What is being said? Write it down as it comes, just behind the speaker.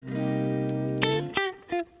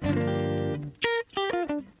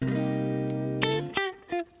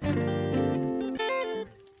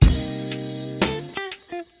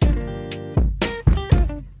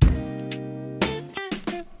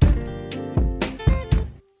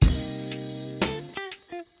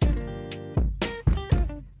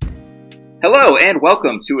Hello and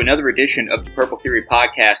welcome to another edition of the Purple Theory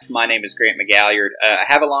Podcast. My name is Grant McGalliard. I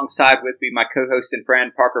have alongside with me my co-host and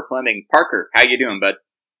friend Parker Fleming. Parker, how you doing, bud?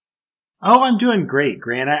 Oh, I'm doing great,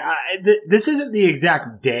 Grant. This isn't the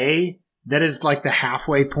exact day that is like the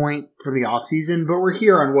halfway point for the off season, but we're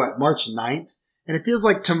here on March 9th, and it feels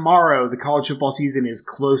like tomorrow the college football season is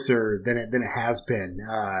closer than it has been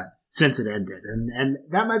since it ended, and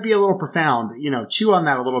that might be a little profound. Chew on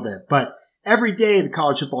that a little bit, but every day the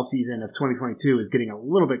college football season of 2022 is getting a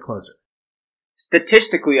little bit closer.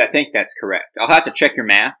 Statistically, I think that's correct. I'll have to check your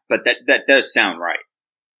math, but that does sound right.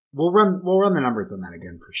 We'll run the numbers on that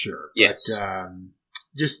again for sure. Yes. But,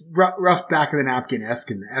 just rough back of the napkin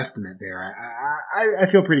estimate there. I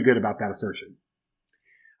feel pretty good about that assertion.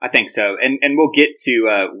 I think so. And we'll get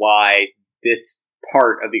to why this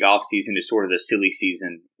part of the off season is sort of the silly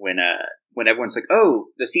season when everyone's like, oh,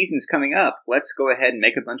 the season's coming up. Let's go ahead and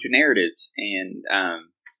make a bunch of narratives. And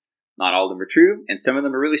not all of them are true, and some of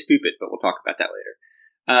them are really stupid, but we'll talk about that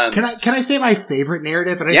later. Can I say my favorite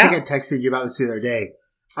narrative? And I think I texted you about this the other day.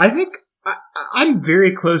 I think I'm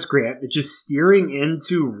very close, Grant, to just steering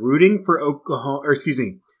into rooting for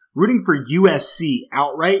rooting for USC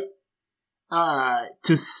outright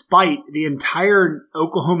to spite the entire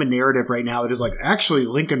Oklahoma narrative right now that is like, actually,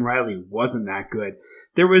 Lincoln Riley wasn't that good.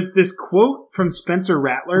 There was this quote from Spencer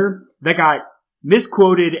Rattler that got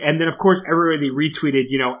misquoted, and then, of course, everybody retweeted,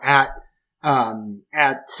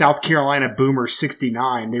 at South Carolina Boomer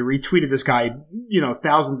 69. They retweeted this guy,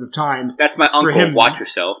 thousands of times. That's my uncle. Watch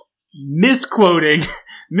yourself. Misquoting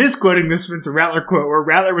the Spencer Rattler quote, where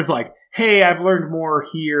Rattler was like, "Hey, I've learned more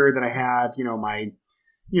here than I have, in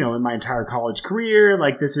my entire college career.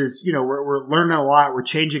 Like, this is, we're learning a lot. We're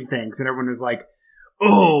changing things." And everyone was like,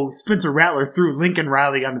 "Oh, Spencer Rattler threw Lincoln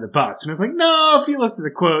Riley under the bus." And I was like, no, if you looked at the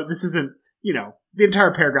quote, this isn't, the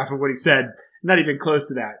entire paragraph of what he said, not even close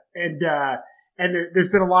to that. And there's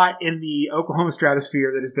been a lot in the Oklahoma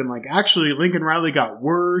stratosphere that has been like, actually, Lincoln Riley got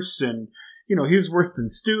worse, and he was worse than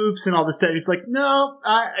Stoops and all this stuff. It's like, no,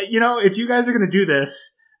 if you guys are going to do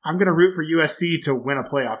this, I'm going to root for USC to win a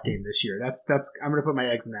playoff game this year. That's I'm going to put my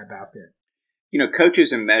eggs in that basket.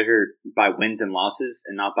 Coaches are measured by wins and losses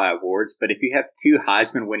and not by awards. But if you have two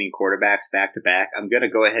Heisman-winning quarterbacks back to back, I'm going to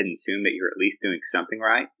go ahead and assume that you're at least doing something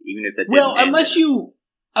right, even if that didn't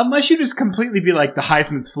unless you just completely be like, the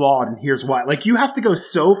Heisman's flawed and here's why. Like, you have to go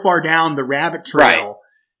so far down the rabbit trail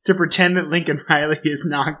to pretend that Lincoln Riley is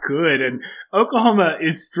not good. And Oklahoma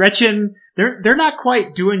is stretching. They're not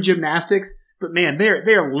quite doing gymnastics, but man,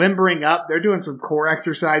 they're limbering up. They're doing some core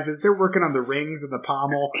exercises. They're working on the rings and the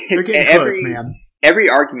pommel. They're getting close, man. Every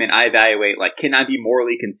argument I evaluate, like, can I be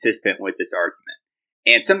morally consistent with this argument?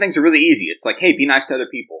 And some things are really easy. It's like, hey, be nice to other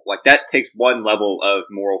people. Like, that takes one level of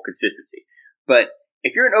moral consistency. But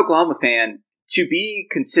if you're an Oklahoma fan, to be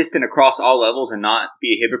consistent across all levels and not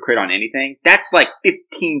be a hypocrite on anything, that's like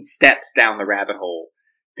 15 steps down the rabbit hole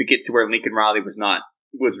to get to where Lincoln Riley was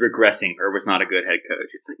regressing or was not a good head coach.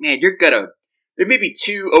 It's like, man, there may be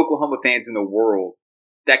two Oklahoma fans in the world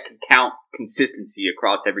that can count consistency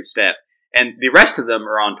across every step, and the rest of them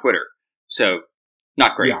are on Twitter. So,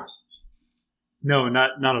 not great. Yeah. No,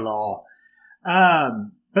 not at all.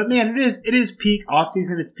 But man, it is peak off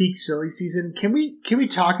season. It's peak silly season. Can we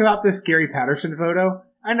talk about this Gary Patterson photo?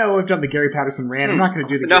 I know we've done the Gary Patterson rant. I'm not going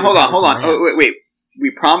to do the. No, hold on. Oh, wait.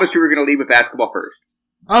 We promised we were going to leave with basketball first.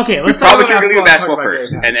 Okay, let's talk about basketball. We promised we were going to leave with basketball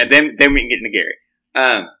first, and then we can get into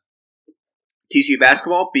Gary. TCU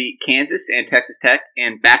basketball beat Kansas and Texas Tech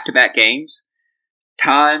in back-to-back games.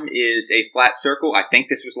 Time is a flat circle. I think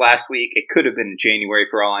this was last week. It could have been in January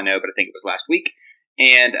for all I know, but I think it was last week.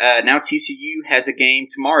 And now TCU has a game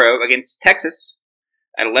tomorrow against Texas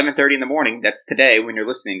at 11:30 in the morning. That's today when you're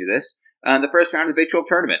listening to this. The first round of the Big 12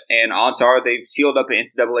 tournament. And odds are they've sealed up an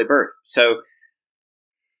NCAA berth. So,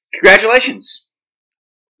 congratulations.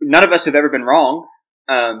 None of us have ever been wrong,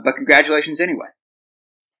 but congratulations anyway.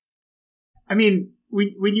 I mean,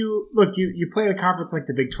 when you look, you play in a conference like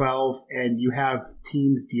the Big 12 and you have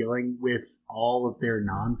teams dealing with all of their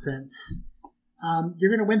nonsense.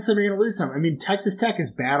 You're going to win some, you're going to lose some. I mean, Texas Tech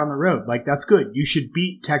is bad on the road. Like, that's good. You should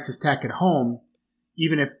beat Texas Tech at home,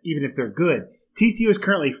 even if they're good. TCU is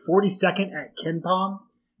currently 42nd at KenPom.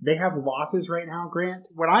 They have losses right now, Grant.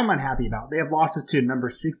 What I'm unhappy about, they have losses to number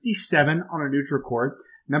 67 on a neutral court,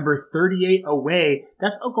 number 38 away.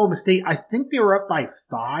 That's Oklahoma State. I think they were up by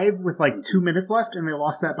 5 with like 2 minutes left, and they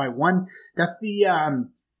lost that by 1. That's the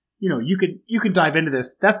you can dive into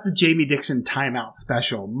this. That's the Jamie Dixon timeout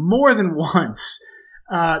special. More than once,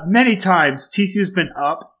 many times, TCU's been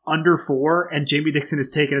up under 4, and Jamie Dixon has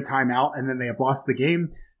taken a timeout, and then they have lost the game.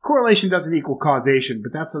 correlation doesn't equal causation,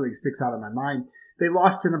 but that's something that sticks out of my mind. They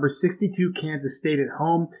lost to number 62 Kansas State at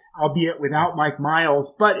home, albeit without Mike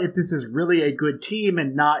Miles. But if this is really a good team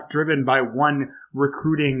and not driven by one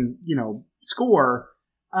recruiting, score,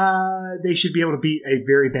 they should be able to beat a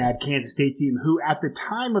very bad Kansas State team who, at the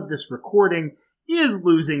time of this recording, is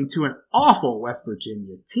losing to an awful West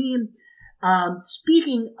Virginia team.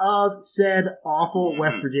 Speaking of said awful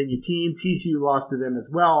West Virginia team, TCU lost to them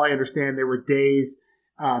as well. I understand there were days,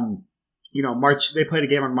 they played a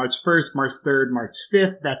game on March 1st, March 3rd, March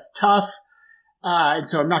 5th. That's tough. And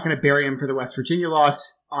so I'm not going to bury them for the West Virginia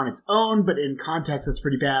loss on its own, but in context, that's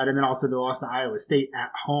pretty bad. And then also the loss to Iowa State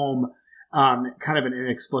at home. Kind of an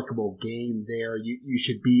inexplicable game there. You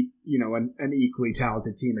should beat, an equally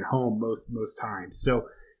talented team at home most times. So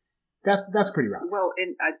that's pretty rough. Well,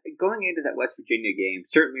 and going into that West Virginia game,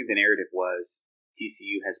 certainly the narrative was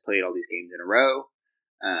TCU has played all these games in a row.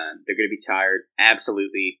 They're going to be tired.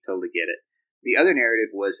 Absolutely, totally get it. The other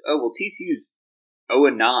narrative was, TCU's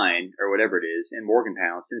 0-9 or whatever it is in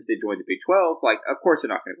Morgantown since they joined the Big 12. Like, of course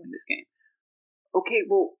they're not going to win this game. Okay,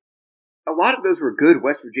 well, a lot of those were good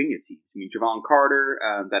West Virginia teams. I mean, Javon Carter,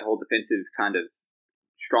 that whole defensive kind of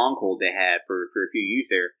stronghold they had for a few years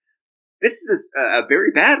there. This is a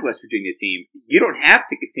very bad West Virginia team. You don't have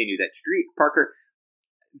to continue that streak. Parker,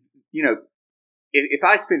 if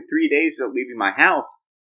I spend 3 days without leaving my house,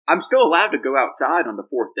 I'm still allowed to go outside on the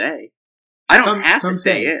fourth day. I don't have to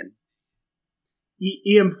stay in.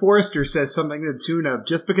 E.M. Forrester says something to the tune of,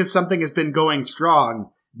 just because something has been going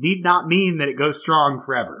strong need not mean that it goes strong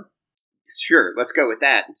forever. Sure, let's go with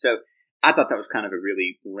that. So I thought that was kind of a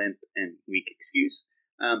really limp and weak excuse.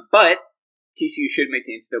 But TCU should make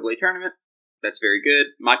the NCAA tournament. That's very good.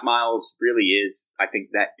 Mike Miles really is, I think,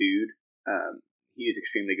 that dude. He is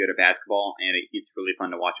extremely good at basketball, and it's really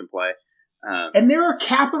fun to watch him play. And there are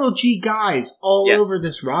capital G guys all over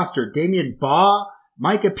this roster. Damian Baugh,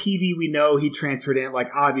 Micah Peavy, we know he transferred in. Like,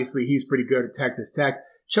 obviously, he's pretty good at Texas Tech.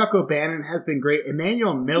 Chuck O'Bannon has been great.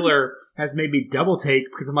 Emmanuel Miller has made me double take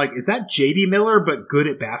because I'm like, is that J.D. Miller but good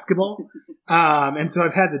at basketball? And so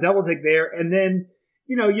I've had the double take there. And then,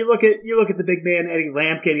 you look at the big man, Eddie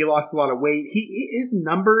Lampkin. He lost a lot of weight. His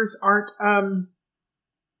numbers aren't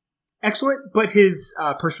excellent, but his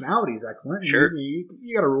personality is excellent. Sure.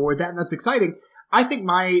 You got to reward that, and that's exciting. I think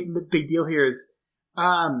my big deal here is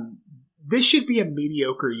this should be a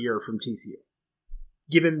mediocre year from TCU,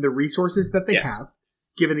 given the resources that they have,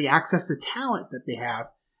 given the access to talent that they have,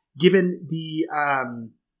 given the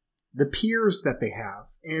peers that they have.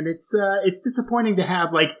 And it's disappointing to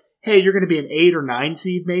have, like, hey, you're going to be an 8 or 9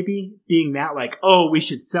 seed maybe, being that like, oh, we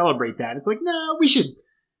should celebrate that. It's like, no, we should,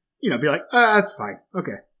 be like, that's fine.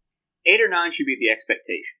 Okay. 8 or 9 should be the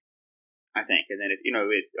expectation, I think. And then, if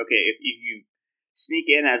you sneak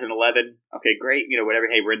in as an 11, okay, great, whatever.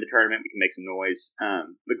 Hey, we're in the tournament. We can make some noise.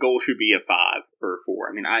 The goal should be a 5 or a 4.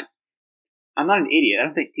 I mean, I'm not an idiot. I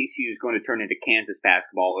don't think TCU is going to turn into Kansas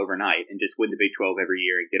basketball overnight and just win the Big 12 every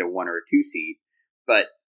year and get a 1 or a 2 seed. But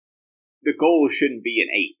the goal shouldn't be an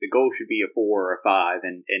 8. The goal should be a 4 or a 5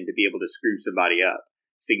 and to be able to screw somebody up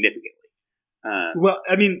significantly. Well,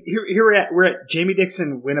 I mean, here we're at Jamie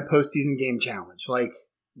Dixon win a postseason game challenge. Like,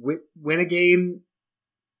 win a game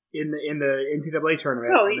in the NCAA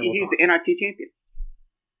tournament. Well, he's the NIT champion.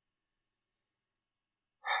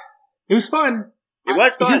 It was fun. It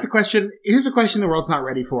was fun. Here's a question the world's not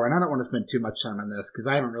ready for, and I don't want to spend too much time on this because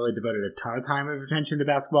I haven't really devoted a ton of time and attention to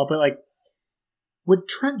basketball. But like, would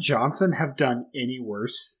Trent Johnson have done any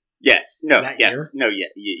worse? Yes. No. That yes. year? No.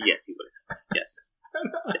 Yes, he would have. Yes.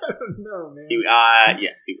 I don't know, man.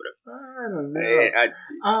 Yes, he would have. I don't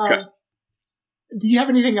know. Trust me. Do you have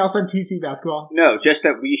anything else on TCU basketball? No, just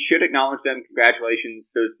that we should acknowledge them.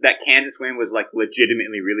 Congratulations. That Kansas win was like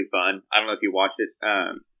legitimately really fun. I don't know if you watched it.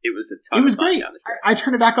 It was a ton. It was great. Down the stretch. I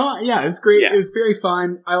turned it back on. Yeah, it was great. Yeah. It was very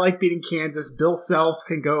fun. I like beating Kansas. Bill Self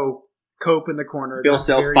can go cope in the corner. Bill That's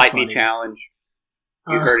Self very fight funny. me challenge.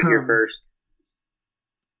 You heard it here first.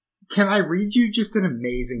 Can I read you just an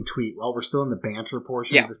amazing tweet while we're still in the banter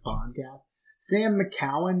portion of this podcast? Sam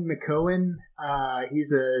McCowan,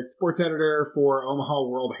 he's a sports editor for Omaha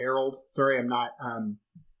World Herald. Sorry, I'm not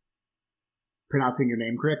pronouncing your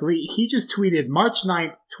name correctly. He just tweeted March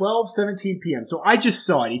 9th, 12:17 p.m. So I just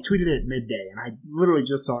saw it. He tweeted it at midday, and I literally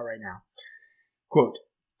just saw it right now. Quote,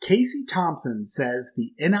 Casey Thompson says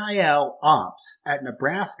the NIL ops at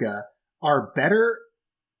Nebraska are better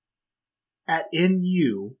at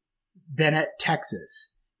NU than at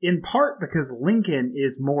Texas, in part because Lincoln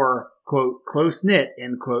is more, quote, close-knit,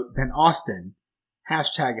 end quote, than Austin.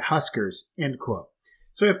 Hashtag Huskers, end quote.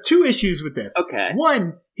 So I have two issues with this. Okay.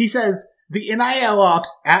 One, he says the NIL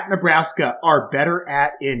ops at Nebraska are better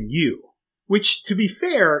at NU. Which, to be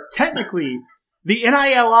fair, technically, the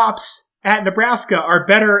NIL ops at Nebraska are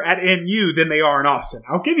better at NU than they are in Austin.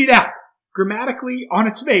 I'll give you that. Grammatically, on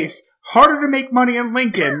its face, harder to make money in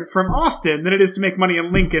Lincoln from Austin than it is to make money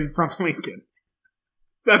in Lincoln from Lincoln.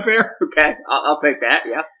 Is that fair? Okay, I'll take that,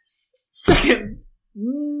 yeah. Second,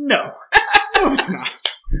 no. No, it's not.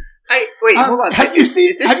 Wait, hold on. Have you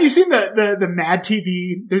seen the Mad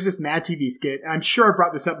TV? There's this Mad TV skit. I'm sure I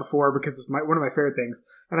brought this up before because it's one of my favorite things.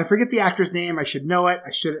 And I forget the actor's name. I should know it.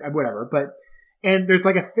 Whatever. And there's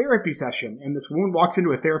like a therapy session, and this woman walks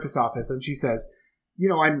into a therapist's office, and she says,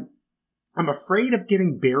 I'm afraid of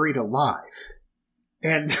getting buried alive.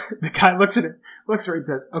 And the guy looks at her and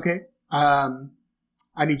says, okay,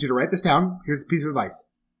 I need you to write this down. Here's a piece of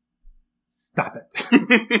advice. Stop it.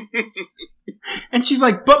 And she's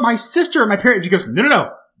like, but my sister and my parents. She goes,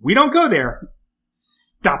 no. We don't go there.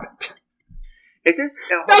 Stop it. Is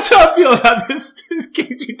this? That's how I feel about this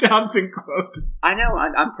Casey Thompson quote. I know.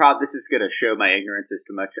 I'm proud. This is going to show my ignorance as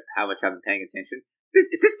to how much I've been paying attention.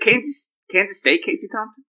 Is this Kansas State Casey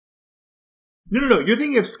Thompson? No. You're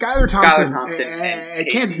thinking of Skylar Thompson and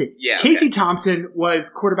Kansas State. Yeah, Casey Thompson was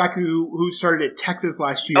quarterback who started at Texas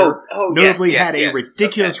last year. Notably had a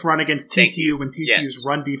ridiculous run against TCU when TCU's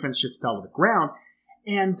run defense just fell to the ground.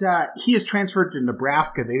 And he is transferred to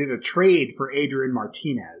Nebraska. They did a trade for Adrian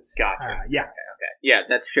Martinez. Gotcha. Yeah. Okay. Yeah,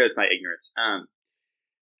 that shows my ignorance.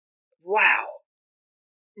 Wow.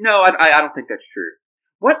 No, I don't think that's true.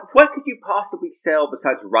 What could you possibly sell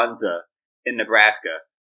besides Runza in Nebraska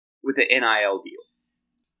with the NIL deal?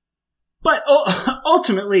 But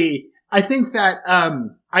ultimately, I think that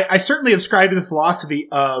I certainly subscribe to the philosophy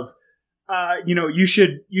of you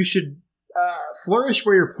should flourish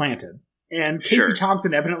where you're planted. And Casey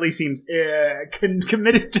Thompson evidently seems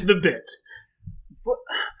committed to the bit. Well,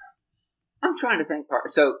 I'm trying to think.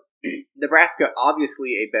 So, Nebraska,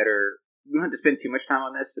 obviously a better... We don't have to spend too much time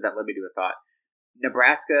on this, but that led me to a thought.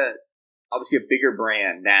 Nebraska, obviously a bigger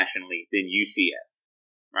brand nationally than UCF,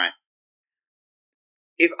 right?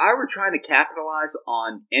 If I were trying to capitalize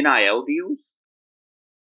on NIL deals,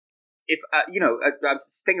 I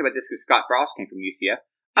was thinking about this because Scott Frost came from UCF.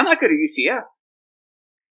 I might go to UCF.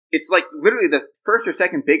 It's like literally the first or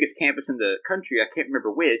second biggest campus in the country. I can't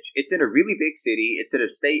remember which. It's in a really big city. It's in a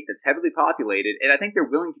state that's heavily populated. And I think they're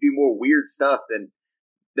willing to do more weird stuff than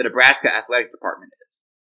the Nebraska athletic department is.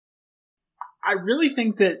 I really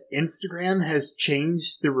think that Instagram has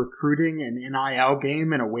changed the recruiting and NIL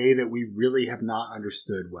game in a way that we really have not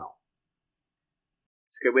understood well.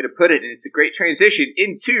 It's a good way to put it. And it's a great transition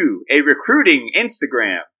into a recruiting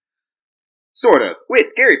Instagram. Sort of.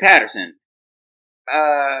 With Gary Patterson.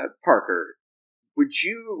 Parker, would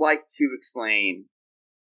you like to explain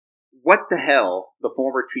what the hell the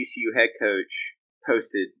former TCU head coach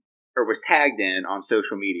posted or was tagged in on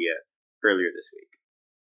social media earlier this week?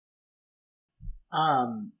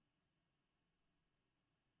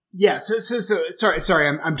 Yeah. So sorry.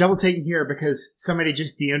 I'm double taking here because somebody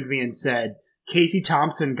just DM'd me and said Casey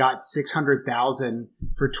Thompson got $600,000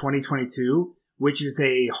 for 2022, which is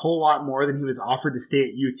a whole lot more than he was offered to stay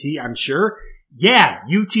at UT. I'm sure. Yeah,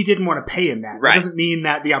 UT didn't want to pay him that. Right. That doesn't mean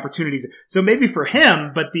that the opportunities. So maybe for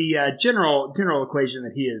him, but the general equation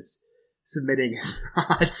that he is submitting is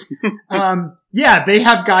not. Yeah, they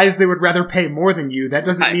have guys they would rather pay more than you. That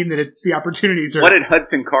doesn't mean that the opportunities are. What did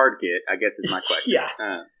Hudson Card get? I guess is my question.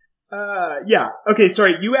 Yeah. Yeah. Okay.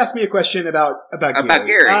 Sorry, you asked me a question about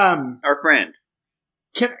Gary, our friend.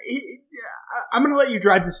 I'm going to let you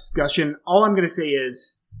drive this discussion. All I'm going to say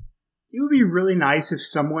is. It would be really nice if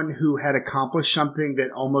someone who had accomplished something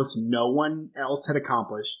that almost no one else had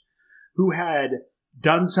accomplished, who had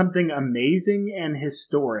done something amazing and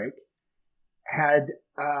historic, had,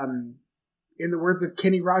 in the words of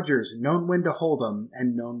Kenny Rogers, known when to hold 'em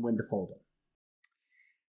and known when to fold 'em.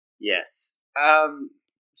 Yes.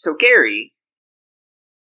 So Gary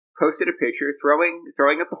posted a picture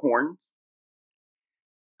throwing up the horn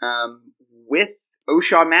with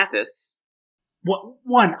O'Shawn Mathis. Well,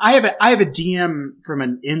 one, I have a DM from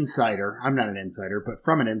an insider. I'm not an insider, but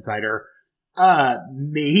from an insider.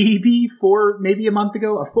 Maybe a month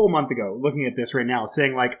ago, a full month ago, looking at this right now,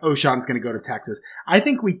 saying like, O'Shawn's going to go to Texas. I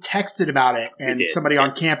think we texted about it, and somebody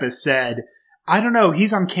on campus said, I don't know,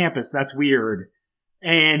 he's on campus. That's weird.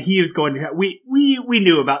 And he was going to, we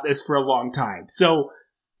knew about this for a long time. So,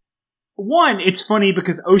 one, it's funny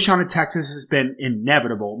because O'Shawn to Texas has been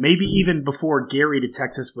inevitable. Maybe even before Gary to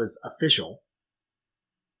Texas was official.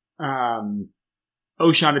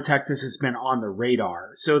 O'Shawn to Texas has been on the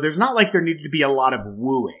radar. So there's not like there needed to be a lot of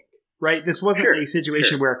wooing, right? This wasn't a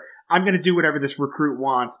situation where I'm going to do whatever this recruit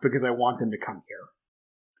wants because I want them to come here.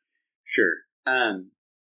 Sure.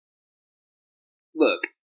 Look,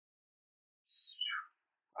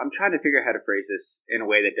 I'm trying to figure out how to phrase this in a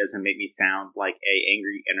way that doesn't make me sound like a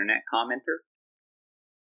angry internet commenter.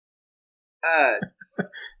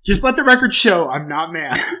 Just let the record show I'm not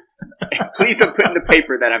mad. Please don't put in the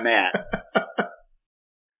paper that I'm mad.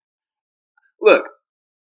 Look,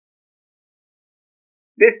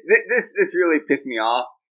 this really pissed me off.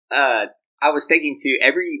 I was thinking too,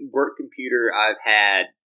 every work computer I've had,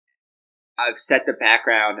 I've set the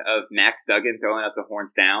background of Max Duggan throwing up the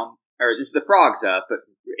horns down, or just the frogs up, but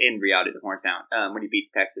in reality the horns down, when he beats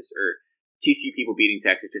Texas, or TCU people beating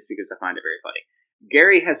Texas, just because I find it very funny.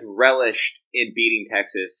 Gary has relished in beating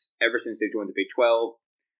Texas ever since they joined the Big 12.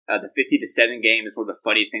 The 50-7 game is one of the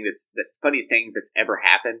funniest things that's ever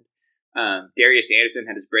happened. Darius Anderson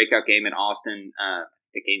had his breakout game in Austin.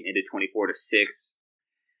 The game ended 24-6.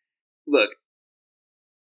 Look,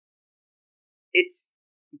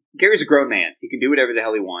 Gary's a grown man. He can do whatever the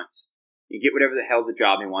hell he wants. He can get whatever the hell the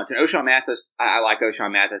job he wants. And O'Shawn Mathis, I like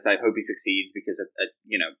O'Shawn Mathis. I hope he succeeds because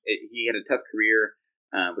he had a tough career.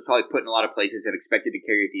 Was probably put in a lot of places and expected to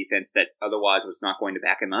carry a defense that otherwise was not going to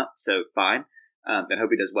back him up. So fine. Then hope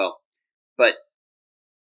he does well. But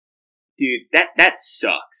dude, that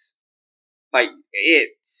sucks. Like, it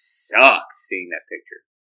sucks seeing that picture.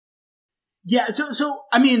 Yeah. So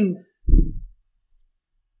I mean,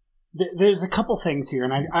 there's a couple things here,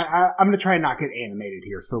 and I'm going to try and not get animated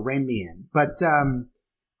here. So rein me in. But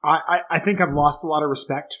I think I've lost a lot of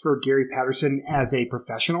respect for Gary Patterson as a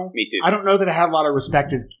professional. Me too. I don't know that I had a lot of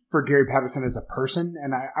respect for Gary Patterson as a person,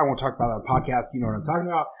 and I won't talk about it on a podcast. You know what I'm talking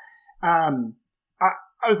about.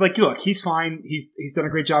 I was like, look, he's fine. He's done a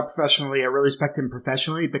great job professionally. I really respect him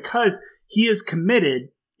professionally because he is committed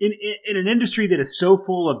in an industry that is so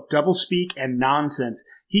full of doublespeak and nonsense.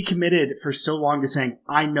 He committed for so long to saying,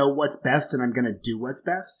 I know what's best and I'm going to do what's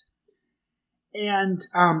best. And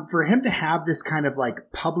for him to have this kind of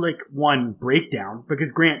like public breakdown,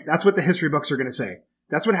 because Grant, that's what the history books are going to say.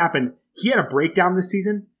 That's what happened. He had a breakdown this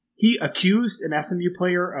season. He accused an SMU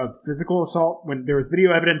player of physical assault when there was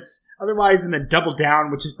video evidence otherwise, and then doubled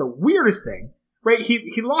down, which is the weirdest thing, right?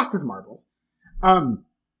 He lost his marbles.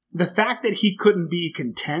 The fact that he couldn't be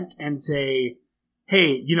content and say,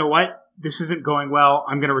 hey, you know what? This isn't going well.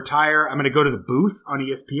 I'm going to retire. I'm going to go to the booth on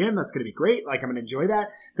ESPN. That's going to be great. Like, I'm going to enjoy that.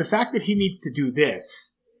 The fact that he needs to do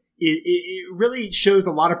this, it really shows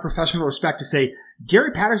a lot of professional respect to say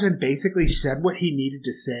Gary Patterson basically said what he needed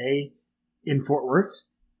to say in Fort Worth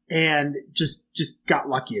and just got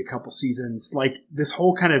lucky a couple seasons. Like, this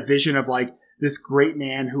whole kind of vision of like this great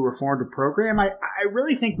man who reformed a program. I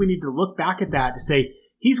really think we need to look back at that to say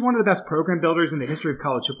he's one of the best program builders in the history of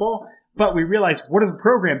college football. But we realize, what is a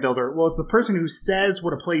program builder? Well, it's a person who says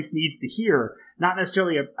what a place needs to hear, not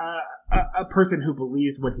necessarily a person who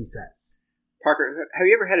believes what he says. Parker, have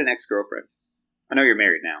you ever had an ex-girlfriend? I know you're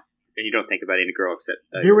married now, and you don't think about any girl except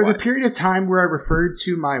there was wife. A period of time where I referred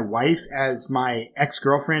to my wife as my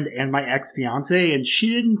ex-girlfriend and my ex-fiance, and she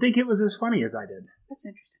didn't think it was as funny as I did. That's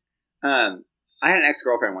interesting. I had an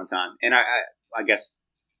ex-girlfriend one time, and I guess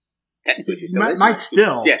technically she still is. Might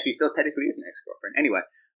still. Yeah, she still technically is an ex-girlfriend. Anyway.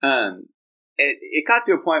 It got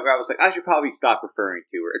to a point where I was like, I should probably stop referring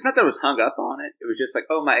to her. It's not that I was hung up on it. It was just like,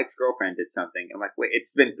 oh, my ex-girlfriend did something. I'm like, wait,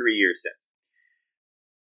 it's been 3 years since.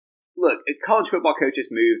 Look, college football coaches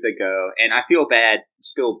move, they go, and I feel bad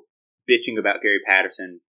still bitching about Gary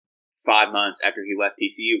Patterson 5 months after he left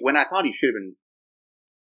TCU when I thought he should have been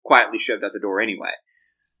quietly shoved out the door anyway.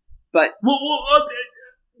 But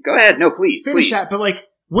go ahead. No, please. Finish that. But like,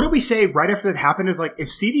 what did we say right after that happened? Is like, if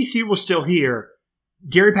CDC was still here,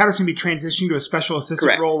 Gary Patterson would be transitioning to a special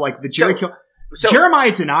assistant role like the Jerry Kill. So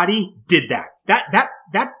Jeremiah Donati did that. That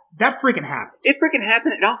freaking happened. It freaking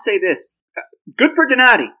happened, and I'll say this. Good for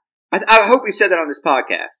Donati. I hope we said that on this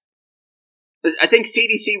podcast. I think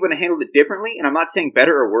CDC would have handled it differently, and I'm not saying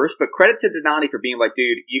better or worse, but credit to Donati for being like,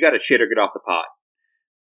 dude, you got to shit or get off the pot.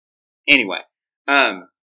 Anyway.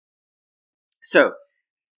 So,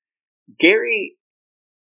 Gary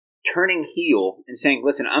turning heel and saying,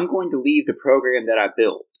 listen, I'm going to leave the program that I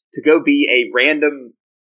built to go be a random,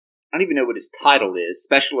 I don't even know what his title is,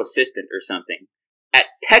 special assistant or something, at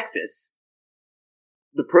Texas.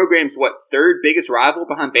 The program's, third biggest rival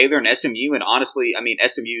behind Baylor and SMU? And honestly, I mean,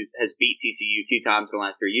 SMU has beat TCU 2 times in the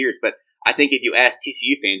last 3 years, but I think if you ask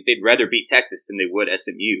TCU fans, they'd rather beat Texas than they would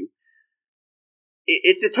SMU.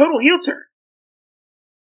 It's a total heel turn.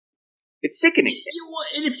 It's sickening.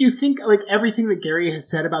 And if you think like everything that Gary has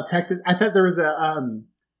said about Texas, I thought there was a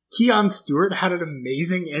Keon Stewart had an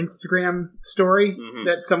amazing Instagram story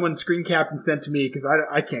that someone screen capped and sent to me because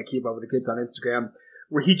I can't keep up with the kids on Instagram,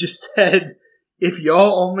 where he just said, if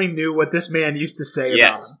y'all only knew what this man used to say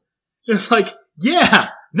about him. It's like, yeah,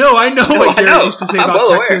 no, I know what Gary used to say about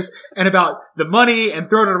Texas and about the money and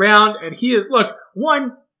throwing it around. And he is, look,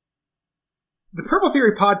 one, the Purple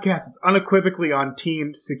Theory podcast is unequivocally on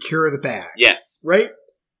team secure the bag. Yes. Right?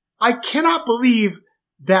 I cannot believe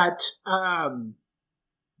that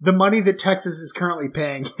the money that Texas is currently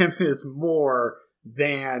paying him is more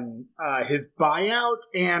than his buyout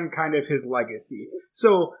and kind of his legacy.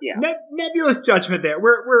 So nebulous judgment there.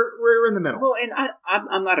 We're in the middle. Well, and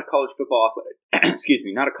I'm not a college football athletic, excuse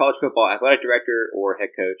me, not a college football athletic director or head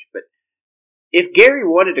coach, but if Gary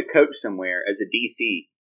wanted to coach somewhere as a DC,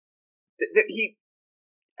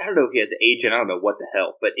 I don't know if he has an agent, I don't know what the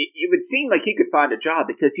hell, but it would seem like he could find a job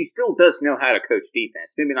because he still does know how to coach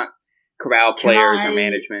defense. Maybe not corral players or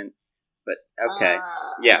management, but okay.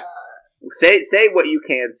 Say what you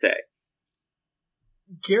can say.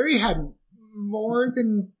 Gary had more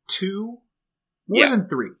than three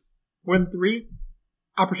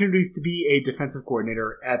opportunities to be a defensive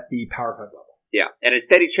coordinator at the Power 5 level. Yeah, and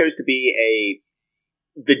instead he chose to be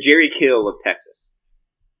the Jerry Kill of Texas.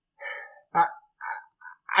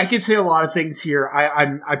 I could say a lot of things here.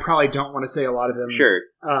 I probably don't want to say a lot of them. Sure.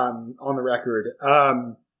 On the record,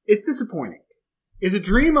 it's disappointing. Is a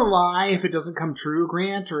dream a lie if it doesn't come true,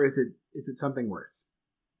 Grant, or is it something worse?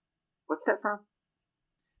 What's that from?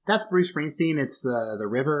 That's Bruce Springsteen. It's the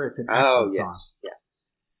River. It's an excellent song.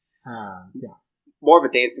 Yeah. More of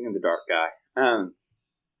a Dancing in the Dark guy.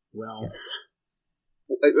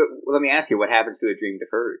 Let me ask you, what happens to a dream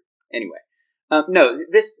deferred? Anyway, no,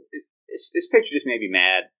 this picture just made me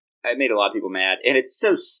mad. It made a lot of people mad, and it's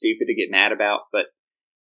so stupid to get mad about, but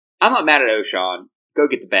I'm not mad at O'Shawn. Go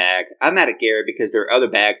get the bag. I'm mad at Garrett because there are other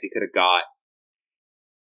bags he could have got.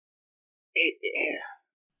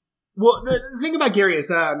 Well, the thing about Gary is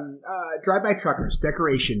Drive-By Truckers,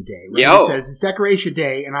 Decoration Day. Right? He says, it's Decoration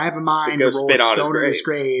Day, and I have a mind to roll a stone in his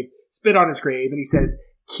grave, spit on his grave, and he says,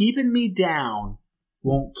 keeping me down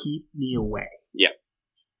won't keep me away. Yeah.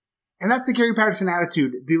 And that's the Gary Patterson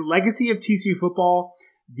attitude. The legacy of TCU football,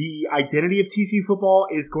 the identity of TCU football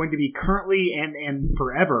is going to be currently and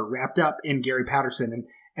forever wrapped up in Gary Patterson.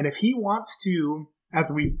 And if he wants to, as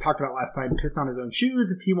we talked about last time, piss on his own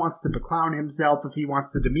shoes, if he wants to beclown himself, if he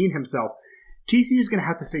wants to demean himself, TCU is going to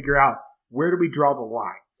have to figure out, where do we draw the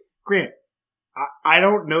line? Grant, I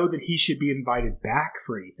don't know that he should be invited back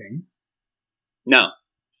for anything. No.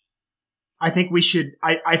 I think we should,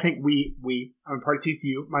 I think I'm part of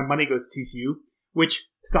TCU. My money goes to TCU, which,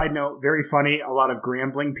 side note, very funny. A lot of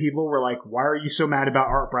Grambling people were like, why are you so mad about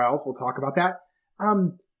Art Briles? We'll talk about that.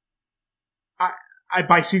 I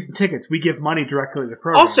buy season tickets. We give money directly to the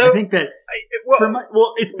program. Also, I think that,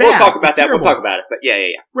 it's bad. We'll talk about it's that. terrible. We'll talk about it. But yeah.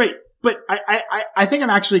 Right. But I think I'm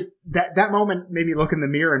actually, that moment made me look in the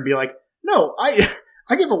mirror and be like, no, I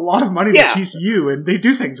give a lot of money to TCU and they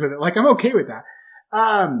do things with it. Like, I'm okay with that.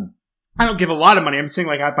 I don't give a lot of money. I'm saying,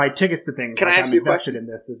 like, I buy tickets to things. Can I ask I'm you a invested question?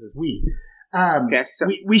 in this. This is we.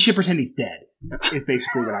 We should pretend he's dead, is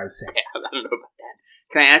basically what I was saying. I don't know about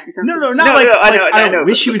that. Can I ask you something? No, I don't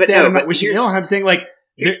wish he was dead. I'm not wishing ill. I'm saying, like,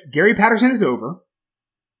 Gary Patterson is over.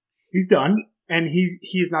 He's done, and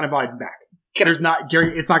he's not invited back. It's not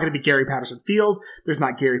going to be Gary Patterson Field. There's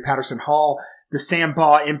not Gary Patterson Hall. The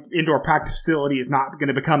Sandbaugh indoor practice facility is not going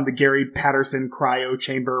to become the Gary Patterson cryo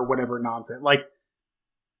chamber, whatever nonsense. Like,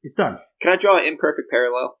 it's done. Can I draw an imperfect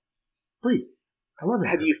parallel? Please. I love it.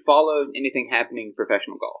 Have you followed anything happening in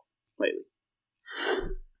professional golf lately?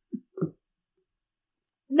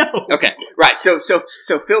 No. Okay. Right. So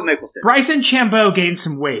Phil Mickelson. Bryson Chambeau gained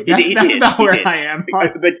some weight. That's about where I am.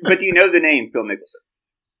 But do you know the name Phil Mickelson?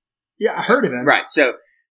 Yeah, I heard of him. Right. So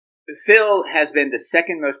Phil has been the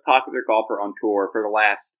second most popular golfer on tour for the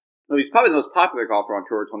last. Well, he's probably the most popular golfer on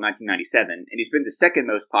tour until 1997, and he's been the second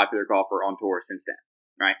most popular golfer on tour since then.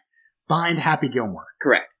 Right. Behind Happy Gilmore.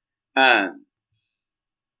 Correct.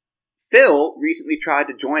 Phil recently tried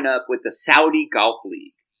to join up with the Saudi Golf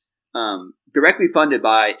League, directly funded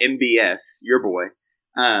by MBS, your boy,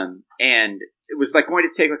 and it was like going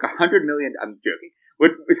to take like $100 million. I'm joking.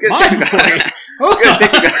 It's going to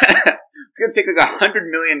take like $100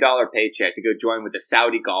 million paycheck to go join with the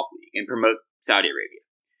Saudi Golf League and promote Saudi Arabia.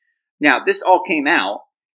 Now, this all came out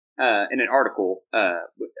in an article.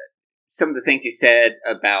 Some of the things he said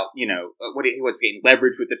about, what he wants getting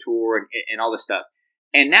leverage with the tour and all this stuff.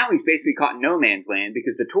 And now he's basically caught in no man's land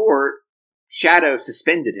because the tour shadow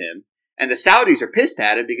suspended him. And the Saudis are pissed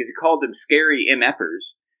at him because he called them scary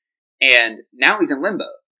MFers. And now he's in limbo.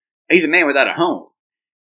 He's a man without a home.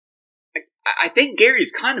 I think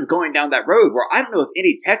Gary's kind of going down that road where I don't know if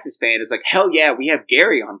any Texas fan is like, hell yeah, we have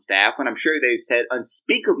Gary on staff, when I'm sure they've said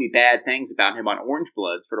unspeakably bad things about him on Orange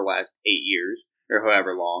Bloods for the last 8 years or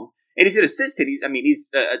however long. And he's an assistant. He's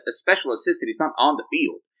a special assistant. He's not on the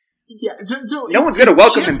field. Yeah, so no one's going to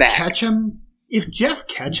welcome him back. If Jeff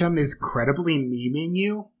Ketchum is credibly memeing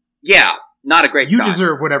you, yeah, not a great sign. You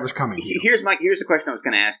deserve whatever's coming. Here's the question I was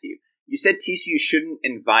going to ask you. You said TCU shouldn't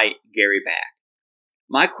invite Gary back.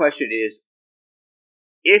 My question is,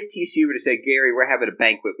 if TCU were to say, Gary, we're having a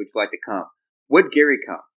banquet, would you like to come? Would Gary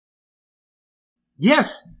come?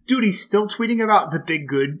 Yes, dude. He's still tweeting about the Big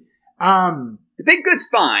Good. The Big Good's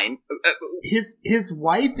fine. His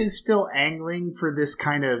wife is still angling for this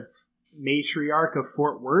kind of matriarch of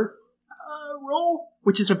Fort Worth role,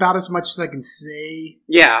 which is about as much as I can say.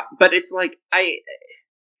 Yeah, but it's like I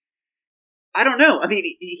don't know. I mean,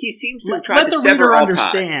 he seems to have tried to sever all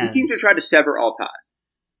ties. He seems to have tried to sever all ties.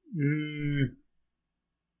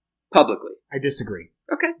 Publicly. I disagree.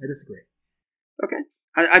 Okay. I disagree. Okay.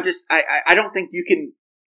 I don't think you can.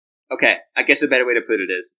 Okay. I guess a better way to put it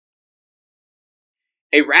is,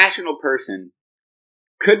 a rational person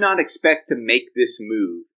could not expect to make this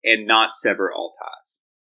move and not sever all ties.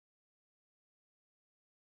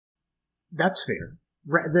 That's fair.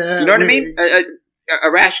 You know what I mean?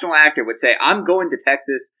 A rational actor would say, I'm going to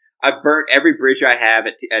Texas. I've burnt every bridge I have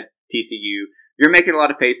at TCU. You're making a lot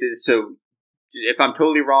of faces, so if I'm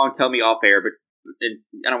totally wrong, tell me off air, but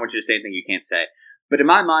I don't want you to say anything you can't say. But in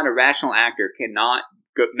my mind, a rational actor cannot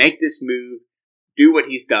make this move, do what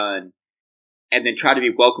he's done, and then try to be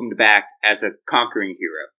welcomed back as a conquering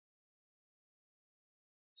hero.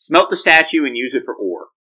 Smelt the statue and use it for ore.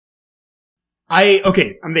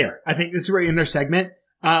 I'm there. I think this is where you end our segment.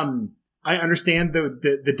 I understand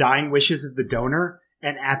the dying wishes of the donor,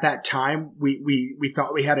 and at that time, we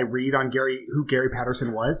thought we had a read on who Gary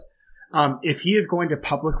Patterson was. If he is going to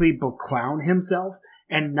publicly clown himself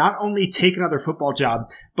and not only take another football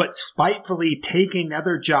job, but spitefully take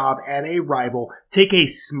another job at a rival, take a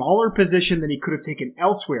smaller position than he could have taken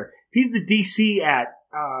elsewhere. If he's the DC at,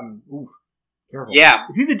 careful. Yeah.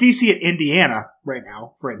 If he's a DC at Indiana right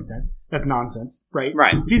now, for instance, that's nonsense, right?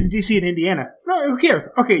 Right. If he's a DC at Indiana, no, who cares?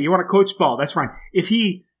 Okay, you want to coach ball, that's fine. If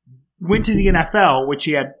he went to the NFL, which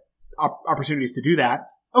he had opportunities to do that,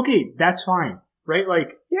 okay, that's fine. Right?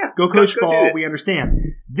 Like, yeah, go coach ball. We understand.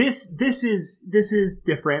 This is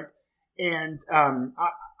different. And,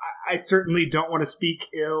 I certainly don't want to speak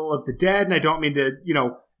ill of the dead. And I don't mean to,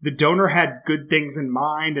 the donor had good things in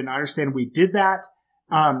mind. And I understand we did that.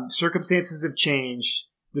 Circumstances have changed.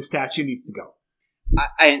 The statue needs to go.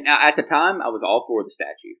 At the time, I was all for the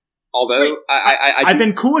statue. Although I've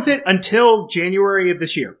been cool with it until January of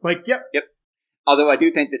this year. Like, yep. Although I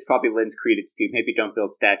do think this probably lends credence to maybe don't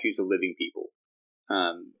build statues of living people.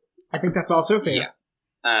 I think that's also fair.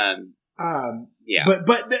 Yeah. Yeah.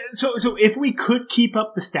 So if we could keep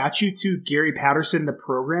up the statue to Gary Patterson, the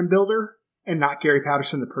program builder, and not Gary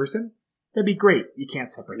Patterson, the person, that'd be great. You can't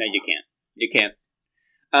separate. No, you can't. You can't.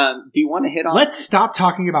 Do you want to hit on? Let's stop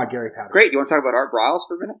talking about Gary Patterson. Great. You want to talk about Art Briles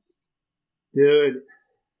for a minute? Dude,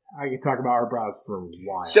 I could talk about Art Briles for a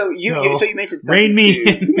while. So you mentioned something. Rein me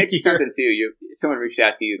in. You mentioned something too. Someone reached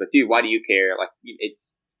out to you, like, dude, why do you care? Like,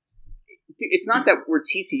 it's not that we're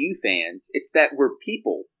TCU fans; it's that we're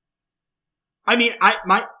people. I mean,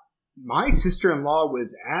 my sister-in-law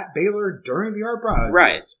was at Baylor during the Art Briles.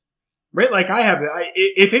 Right. Like I have.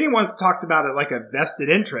 If anyone's talks about it like a vested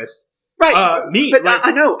interest, right? Me. But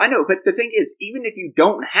I know. But the thing is, even if you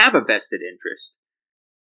don't have a vested interest,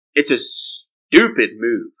 it's a stupid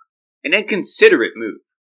move, an inconsiderate move.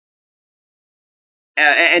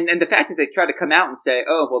 And the fact that they try to come out and say,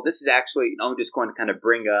 oh, well, this is actually, I'm just going to kind of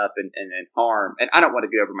bring up and harm. And I don't want to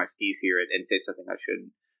get over my skis here and say something I shouldn't.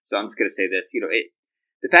 So I'm just going to say this.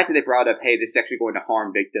 The fact that they brought up, hey, this is actually going to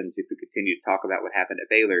harm victims if we continue to talk about what happened at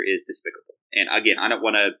Baylor is despicable. And again, I don't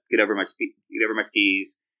want to get over my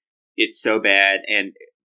skis. It's so bad. And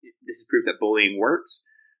this is proof that bullying works.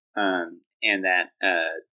 And that,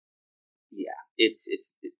 it's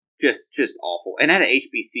just awful. And at a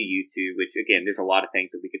HBCU too, which again, there's a lot of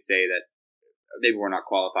things that we could say that maybe we're not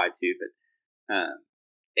qualified to, but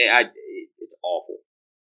it's awful.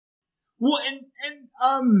 Well,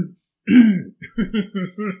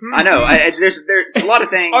 I know. There's a lot of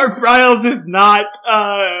things. Art Briles is not.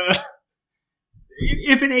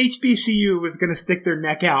 If an HBCU was going to stick their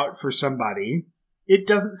neck out for somebody, it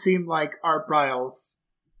doesn't seem like Art Briles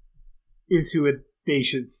is who they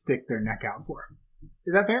should stick their neck out for.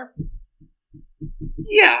 Is that fair?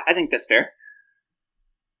 Yeah, I think that's fair.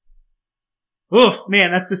 Oof, man,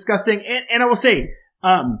 that's disgusting. And I will say,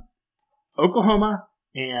 Oklahoma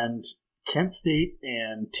and Kent State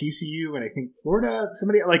and TCU and I think Florida,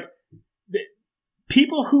 somebody like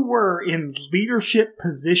people who were in leadership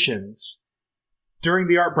positions during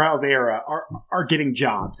the Art Briles era are getting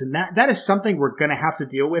jobs. And that is something we're going to have to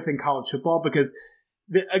deal with in college football because,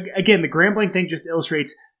 again, the Grambling thing just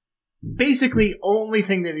illustrates basically only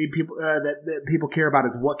thing that that people care about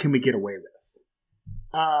is what can we get away with.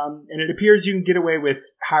 And it appears you can get away with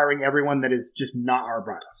hiring everyone that is just not Art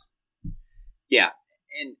Briles. Yeah.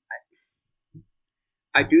 And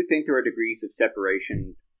I do think there are degrees of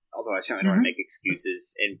separation, although I certainly don't want to make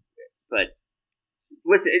excuses. But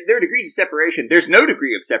listen, there are degrees of separation. There's no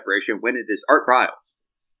degree of separation when it is Art Briles.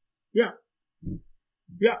 Yeah.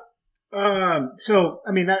 Yeah. So,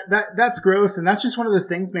 I mean, that's gross. And that's just one of those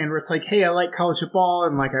things, man, where it's like, hey, I like college football.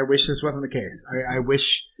 And like, I wish this wasn't the case. I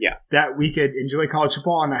wish that we could enjoy college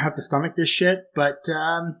football and not have to stomach this shit. But,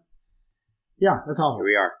 yeah, that's all. Here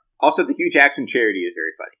we are. Also, the Hugh Jackson charity is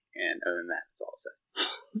very funny. And other than that, that's all I'll say.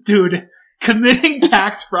 Dude, admitting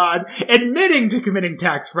to committing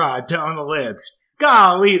tax fraud to own the libs.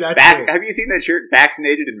 Golly, that's great. Have you seen that shirt,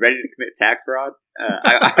 vaccinated and ready to commit tax fraud?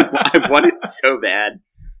 I want it so bad.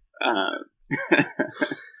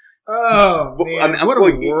 Oh, man. What a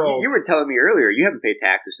world. You were telling me earlier you haven't paid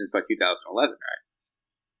taxes since like 2011, right?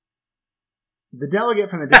 The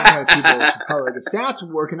delegate from the Democratic People's Republic of Stats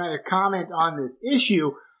will can either comment on this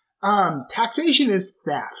issue. Taxation is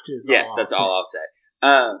theft. Yes, that's all I'll say.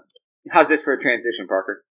 How's this for a transition,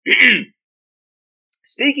 Parker?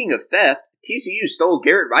 Speaking of theft, TCU stole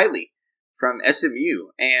Garrett Riley from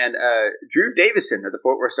SMU, and Drew Davison of the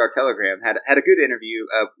Fort Worth Star-Telegram had a good interview.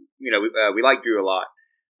 We like Drew a lot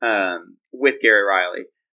with Garrett Riley.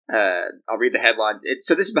 I'll read the headline.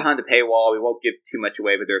 So this is behind the paywall. We won't give too much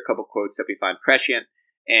away, but there are a couple quotes that we find prescient,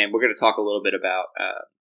 and we're going to talk a little bit about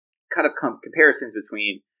kind of comparisons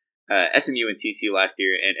between SMU and TCU last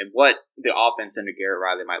year and what the offense under Garrett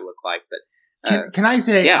Riley might look like. But can I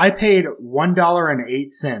say I paid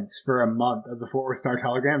 $1.08 for a month of the Fort Worth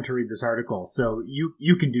Star-Telegram to read this article, so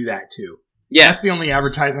you can do that too. Yes. That's the only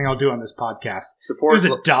advertising I'll do on this podcast. It was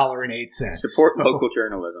 $1.08. Support local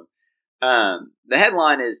journalism. The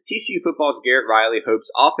headline is TCU football's Garrett Riley hopes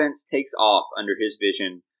offense takes off under his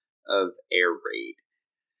vision of air raid.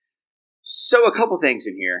 So a couple things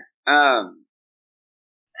in here.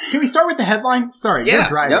 Can we start with the headline? Sorry, you're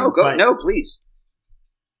driving. No, please.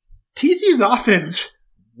 TCU's offense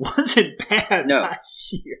wasn't bad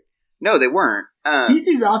last year. No, they weren't.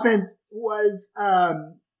 TCU's offense was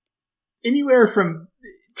anywhere from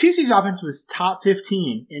TCU's offense was top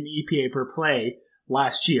 15 in EPA per play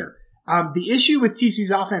last year. The issue with TCU's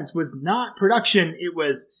offense was not production; it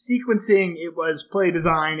was sequencing, it was play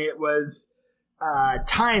design, it was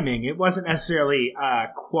timing. It wasn't necessarily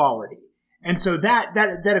quality. And so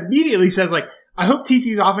that immediately says, like, I hope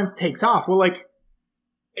TCU's offense takes off. Well, like,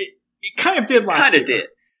 it kind of did last year.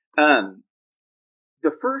 Kind of did.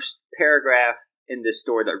 The first paragraph in this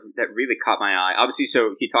story that really caught my eye, obviously,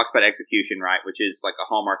 so he talks about execution, right, which is like a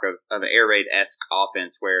hallmark of an air raid-esque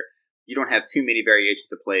offense where you don't have too many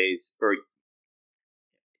variations of plays, or,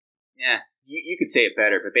 you could say it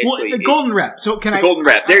better, but basically... Well, the golden rep. So can I... golden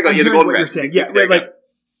rep. There you go. Yeah, the golden rep. You're saying. Yeah, like,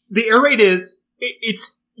 the air raid is...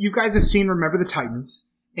 It's... You guys have seen Remember the Titans,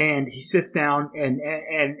 and he sits down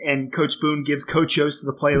and Coach Boone gives Coach Yost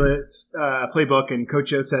the playbook, and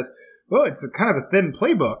Coach Yost says, "Oh, it's kind of a thin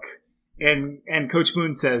playbook." And Coach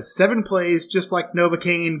Boone says, 7 plays, just like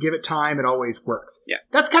Novocaine, give it time, it always works. Yeah.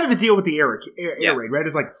 That's kind of the deal with the air raid, right?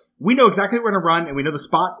 It's like, we know exactly what we're going to run, and we know the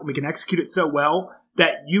spots, and we can execute it so well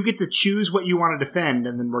that you get to choose what you want to defend,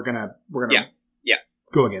 and then we're gonna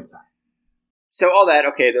go against that. So all that,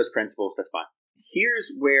 okay, those principles, that's fine.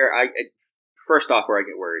 Here's where first off, where I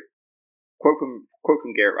get worried. Quote from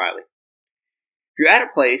Garrett Riley. If you're at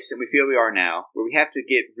a place, and we feel we are now, where we have to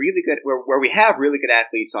get really good, where we have really good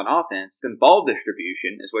athletes on offense, then ball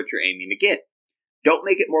distribution is what you're aiming to get. Don't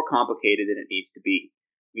make it more complicated than it needs to be.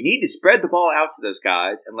 We need to spread the ball out to those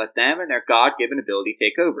guys and let them and their God-given ability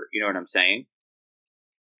take over. You know what I'm saying?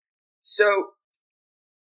 So,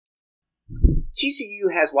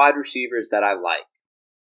 TCU has wide receivers that I like.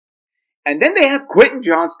 And then they have Quentin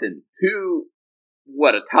Johnston, who,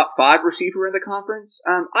 a top 5 receiver in the conference?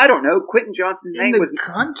 I don't know. Quentin Johnston's name was... in the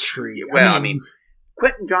country. Well, I mean,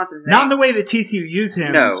 Quentin Johnston's name... Not in the way that TCU use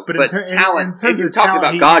him. No, but talent. If you're talking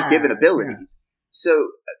about God-given abilities. Yeah.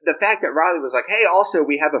 So, the fact that Riley was like, hey, also,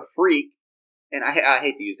 we have a freak, and I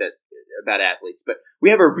hate to use that about athletes, but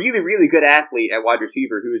we have a really, really good athlete at wide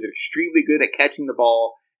receiver who is extremely good at catching the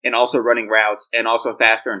ball and also running routes and also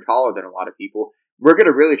faster and taller than a lot of people. We're going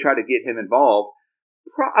to really try to get him involved.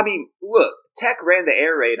 I mean, look, Tech ran the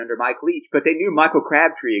air raid under Mike Leach, but they knew Michael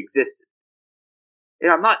Crabtree existed.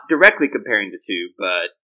 And I'm not directly comparing the two, but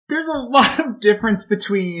there's a lot of difference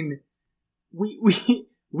between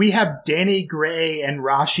we have Danny Gray and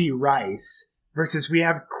Rashee Rice versus we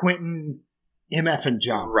have Quentin MF and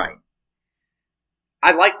Johnston. Right.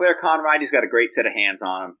 I like Blair Conrad. He's got a great set of hands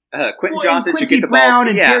on him. Quentin Johnson should get the Brown ball.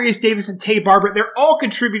 And Darius Davis and Tay Barber, they're all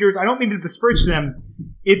contributors. I don't mean to disparage them.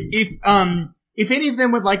 If any of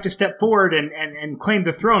them would like to step forward and claim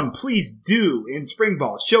the throne, please do in spring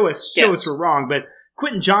ball. Show us we're wrong. But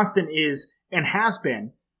Quentin Johnston is and has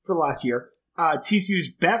been for the last year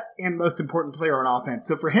TCU's best and most important player on offense.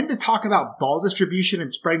 So for him to talk about ball distribution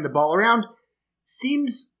and spreading the ball around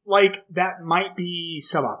seems like that might be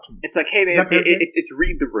suboptimal. It's like, hey man, it's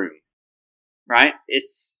read the room, right?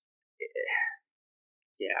 It's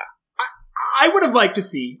yeah. I would have liked to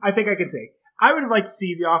see. I think I can say I would have liked to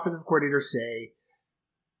see the offensive coordinator say,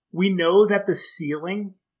 "We know that the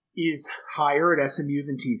ceiling is higher at SMU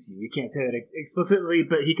than TCU." He can't say that explicitly,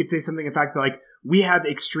 but he could say something in fact like, "We have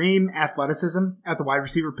extreme athleticism at the wide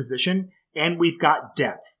receiver position, and we've got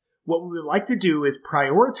depth. What we would like to do is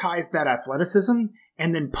prioritize that athleticism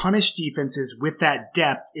and then punish defenses with that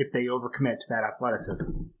depth if they overcommit to that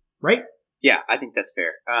athleticism." Right? Yeah, I think that's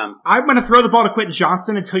fair. I'm going to throw the ball to Quentin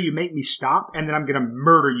Johnston until you make me stop, and then I'm going to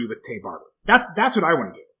murder you with Tay Barber. That's what I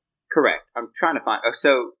want to do. Correct. I'm trying to find...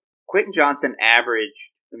 so Quentin Johnston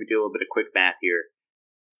averaged, let me do a little bit of quick math here,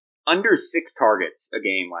 under 6 targets a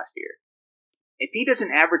game last year. If he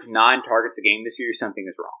doesn't average 9 targets a game this year, something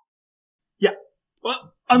is wrong. Yeah.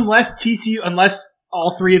 Well, unless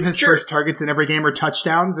all 3 of his first targets in every game are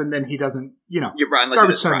touchdowns, and then he doesn't, you're right,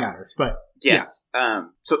 garbage time matters. But yes, yeah.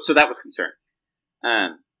 So that was concerning.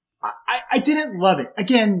 I didn't love it.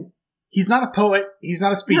 Again, he's not a poet, he's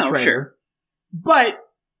not a speechwriter, but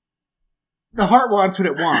the heart wants what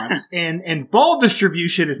it wants, and ball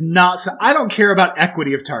distribution is not. I don't care about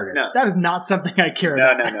equity of targets. No. That is not something I care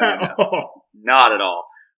about. No. Not at all.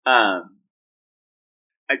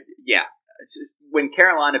 Yeah. When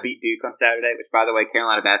Carolina beat Duke on Saturday, which, by the way,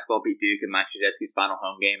 Carolina basketball beat Duke in Mike Krzyzewski's final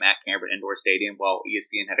home game at Cameron Indoor Stadium while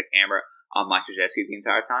ESPN had a camera on Mike Krzyzewski the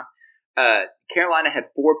entire time. Carolina had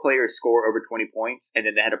 4 players score over 20 points, and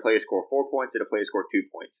then they had a player score 4 points and a player score 2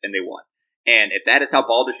 points, and they won. And if that is how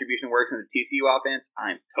ball distribution works in the TCU offense,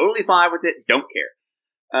 I'm totally fine with it. Don't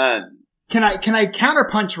care. Can I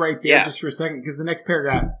counterpunch right there just for a second? Because the next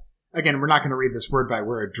paragraph, again, we're not going to read this word by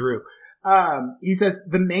word, Drew. He says,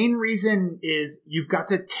 the main reason is you've got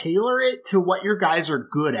to tailor it to what your guys are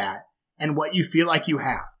good at and what you feel like you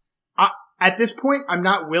have. At this point, I'm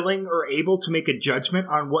not willing or able to make a judgment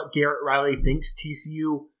on what Garrett Riley thinks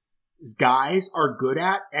TCU's guys are good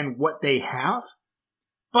at and what they have.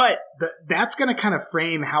 But that's going to kind of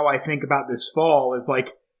frame how I think about this fall is like,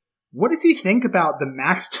 what does he think about the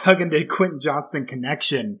Max Duggan to Quentin Johnston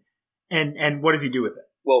connection and what does he do with it?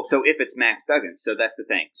 Well, so if it's Max Duggan, so that's the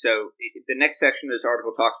thing. So the next section of this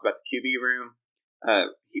article talks about the QB room.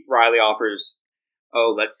 Riley offers,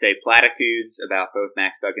 let's say platitudes about both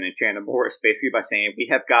Max Duggan and Chandler Morris, basically by saying we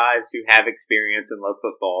have guys who have experience and love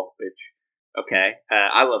football, which, okay,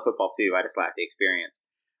 I love football too. I just lack the experience.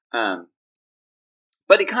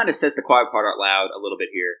 But he kind of says the quiet part out loud a little bit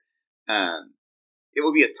here. It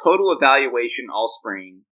will be a total evaluation all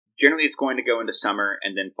spring. Generally, it's going to go into summer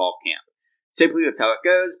and then fall camp. Typically, that's how it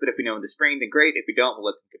goes, but if we know in the spring, then great. If we don't, we'll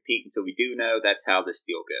let them compete until we do know. That's how this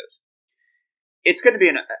deal goes. It's going to be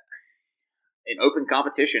an open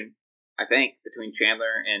competition, I think, between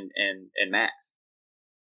Chandler and Max.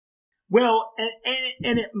 Well,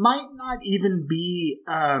 and it might not even be...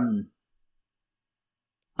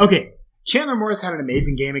 Okay, Chandler Morris had an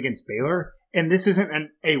amazing game against Baylor, and this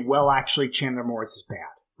isn't actually Chandler Morris is bad,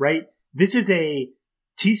 right? This is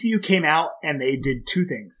TCU came out and they did 2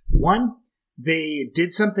 things. One, they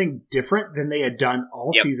did something different than they had done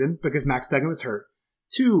all season because Max Duggan was hurt.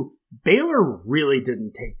 2, Baylor really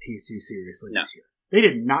didn't take TCU seriously this year. They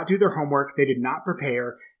did not do their homework. They did not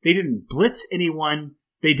prepare. They didn't blitz anyone.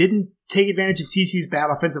 They didn't take advantage of TCU's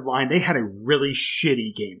bad offensive line. They had a really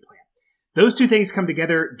shitty game plan. Those 2 things come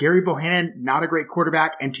together. Gary Bohannon, not a great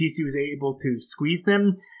quarterback, and TCU was able to squeeze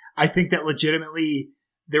them. I think that legitimately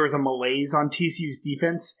there was a malaise on TCU's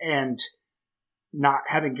defense, and not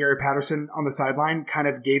having Gary Patterson on the sideline kind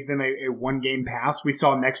of gave them a 1-game pass. We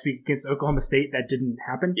saw next week against Oklahoma State that didn't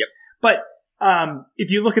happen. Yep. But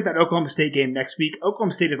if you look at that Oklahoma State game next week,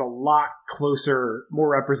 Oklahoma State is a lot closer, more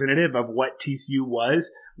representative of what TCU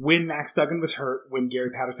was when Max Duggan was hurt, when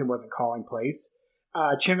Gary Patterson wasn't calling plays.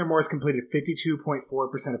 Chandler Morris completed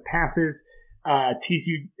 52.4% of passes.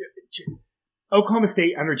 Oklahoma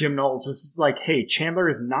State under Jim Knowles was like, hey, Chandler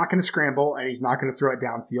is not going to scramble and he's not going to throw it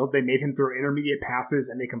downfield. They made him throw intermediate passes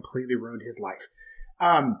and they completely ruined his life.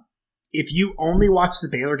 If you only watch the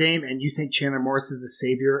Baylor game and you think Chandler Morris is the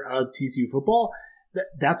savior of TCU football,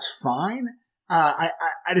 that's fine. I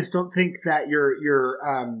just don't think that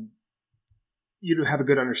you have a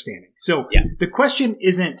good understanding. So The question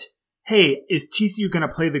isn't, hey, is TCU going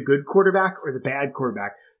to play the good quarterback or the bad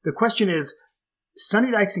quarterback? The question is,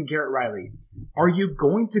 Sonny Dykes and Garrett Riley, are you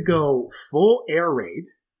going to go full air raid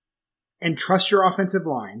and trust your offensive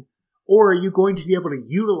line, or are you going to be able to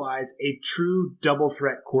utilize a true double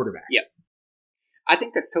threat quarterback? Yeah. I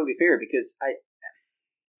think that's totally fair because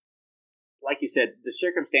like you said, the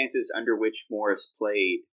circumstances under which Morris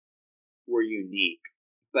played were unique.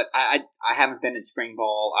 But I haven't been in spring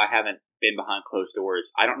ball. I haven't been behind closed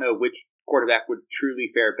doors. I don't know which quarterback would truly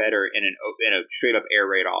fare better in a straight up air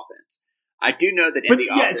raid offense. I do know that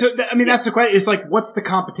offense. So that's the question. It's like, what's the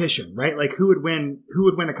competition, right? Like, who would win? Who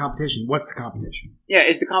would win a competition? What's the competition? Yeah,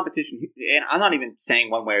 it's the competition, and I'm not even saying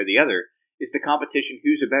one way or the other. It's the competition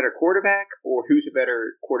who's a better quarterback or who's a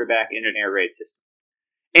better quarterback in an air raid system.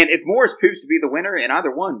 And if Morris proves to be the winner in either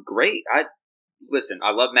one, great. I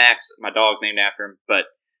love Max. My dog's named after him, but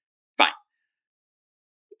fine.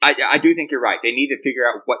 I do think you're right. They need to figure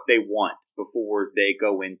out what they want before they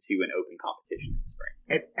go into an open competition in the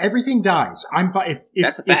spring. Everything dies. I'm fine.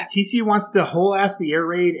 If TCU wants to whole ass the air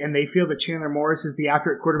raid and they feel that Chandler Morris is the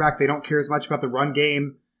accurate quarterback, they don't care as much about the run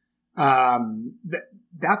game.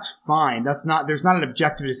 That's fine. There's not an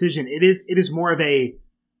objective decision. It is more of a,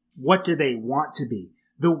 what do they want to be?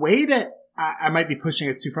 The way that I might be pushing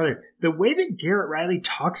us too further. The way that Garrett Riley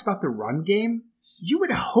talks about the run game, you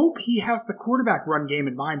would hope he has the quarterback run game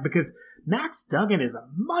in mind, because Max Duggan is a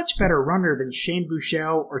much better runner than Shane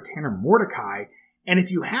Buechele or Tanner Mordecai. And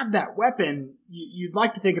if you have that weapon, you'd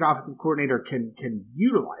like to think an offensive coordinator can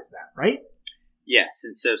utilize that, right? Yes.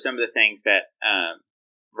 And so some of the things that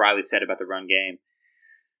Riley said about the run game,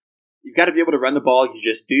 you've got to be able to run the ball. You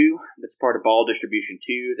just do. That's part of ball distribution,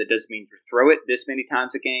 too. That doesn't mean you throw it this many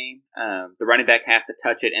times a game. The running back has to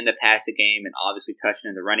touch it in the passing game and obviously touch it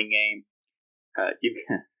in the running game.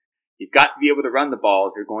 You've got to be able to run the ball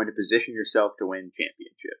if you're going to position yourself to win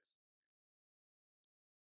championships.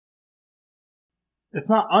 It's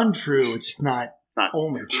not untrue. It's just not. It's not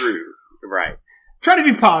only true. Right. Try to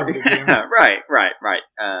be positive. Right.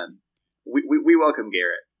 We welcome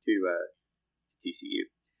Garrett to TCU.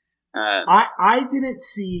 I didn't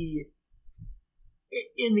see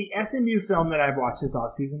in the SMU film that I've watched this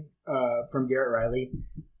offseason from Garrett Riley.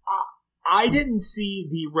 I didn't see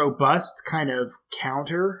the robust kind of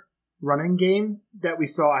counter running game that we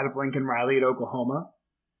saw out of Lincoln Riley at Oklahoma.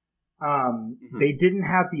 They didn't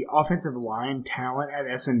have the offensive line talent at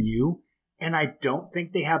SMU, and I don't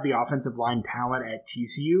think they have the offensive line talent at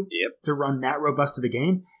TCU to run that robust of a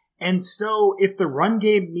game. And so if the run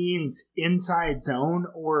game means inside zone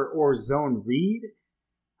or zone read,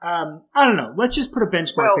 I don't know. Let's just put a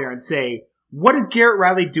benchmark there and say, what does Garrett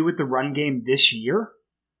Riley do with the run game this year?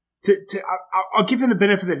 I'll give him the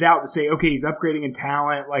benefit of the doubt to say, okay, he's upgrading in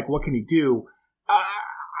talent. Like, what can he do?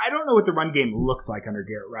 I don't know what the run game looks like under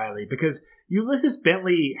Garrett Riley, because Ulysses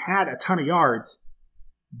Bentley had a ton of yards,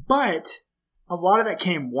 but a lot of that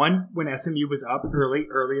came, one, when SMU was up early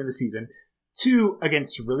in the season, two,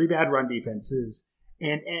 against really bad run defenses,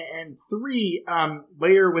 and three,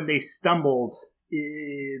 later when they stumbled,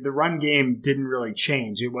 the run game didn't really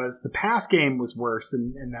change. It was the pass game was worse,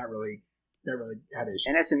 and that really had issues.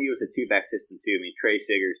 And SMU was a two-back system too. I mean, Trey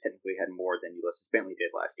Siggers technically had more than Ulysses Bentley did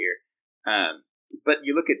last year. But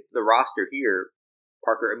you look at the roster here,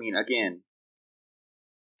 Parker. I mean, again,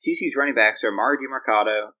 TCU's running backs are Mari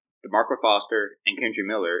DeMarcado, DeMarco Foster, and Kendra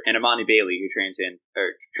Miller, and Amani Bailey, who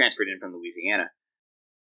transferred in from Louisiana.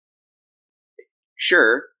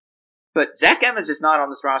 Sure, but Zach Evans is not on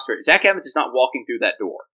this roster. Zach Evans is not walking through that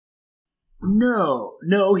door.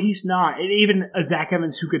 No, he's not. And even a Zach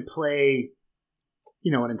Evans who could play,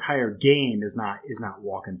 an entire game is not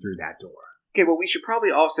walking through that door. Okay, well, we should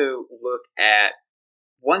probably also look at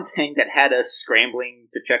one thing that had us scrambling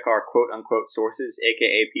to check our quote-unquote sources,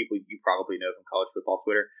 a.k.a. people you probably know from college football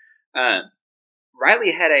Twitter.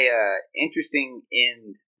 Riley had a interesting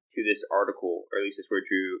end to this article, or at least that's where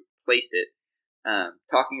Drew placed it,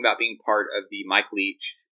 talking about being part of the Mike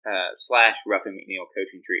Leach / Ruffin McNeil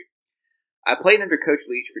coaching tree. I played under Coach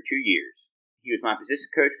Leach for 2 years. He was my position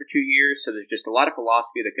coach for 2 years, so there's just a lot of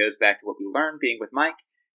philosophy that goes back to what we learned being with Mike,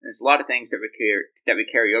 and there's a lot of things that we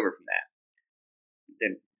carry over from that.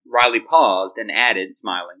 Then Riley paused and added,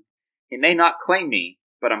 smiling, "He may not claim me,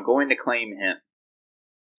 but I'm going to claim him."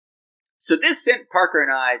 So this sent Parker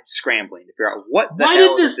and I scrambling to figure out what the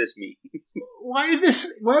hell does this mean. Why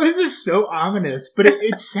was this so ominous? But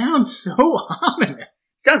it sounds so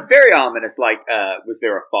ominous. Sounds very ominous. Like, was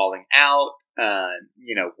there a falling out?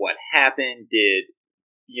 What happened? Did,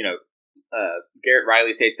 Garrett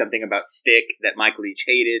Riley say something about stick that Mike Leach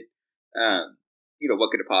hated?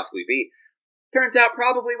 What could it possibly be? Turns out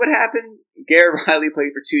probably what happened. Garrett Riley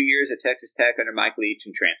played for 2 years at Texas Tech under Mike Leach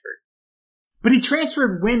and transferred. But he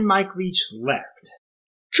transferred when Mike Leach left.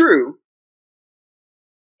 True.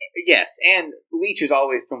 Yes, and Leach has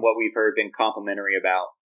always, from what we've heard, been complimentary about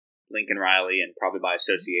Lincoln Riley and probably by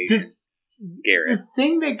association, Garrett. The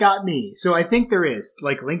thing that got me, so I think there is,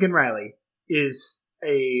 like, Lincoln Riley is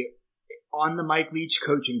on the Mike Leach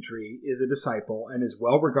coaching tree, is a disciple and is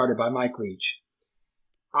well regarded by Mike Leach.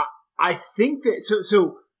 I think that,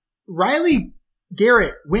 so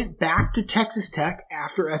Garrett went back to Texas Tech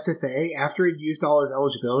after SFA, after he'd used all his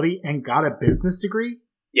eligibility, and got a business degree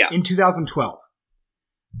in 2012.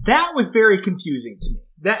 That was very confusing to me.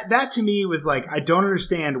 That to me was like, I don't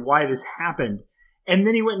understand why this happened. And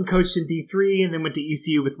then he went and coached in D3 and then went to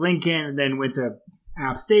ECU with Lincoln and then went to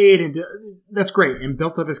App State. And that's great, and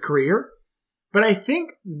built up his career. But I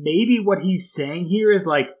think maybe what he's saying here is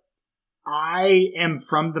like, I am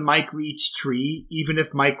from the Mike Leach tree, even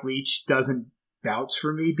if Mike Leach doesn't vouch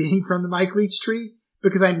for me being from the Mike Leach tree,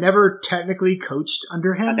 because I never technically coached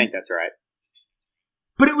under him. I think that's right.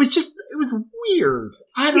 But it was weird.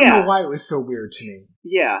 I don't know why it was so weird to me.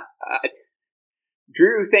 Yeah.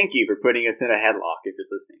 Drew, thank you for putting us in a headlock if you're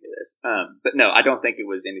listening to this. But no, I don't think it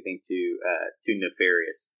was anything too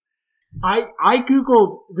nefarious. I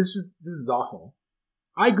Googled, this is awful.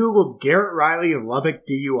 I Googled Garrett Riley Lubbock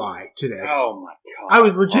DUI today. Oh my God. I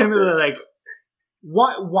was legitimately like,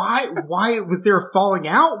 why was there a falling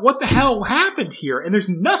out? What the hell happened here? And there's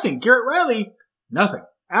nothing. Garrett Riley, nothing.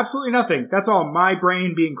 Absolutely nothing. That's all my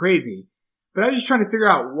brain being crazy. But I was just trying to figure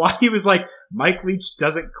out why he was like, Mike Leach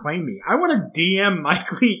doesn't claim me. I want to DM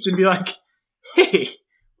Mike Leach and be like, hey,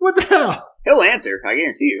 what the hell? He'll answer. I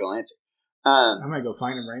guarantee you he'll answer. I might go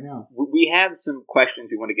find him right now. We have some questions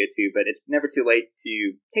we want to get to, but it's never too late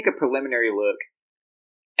to take a preliminary look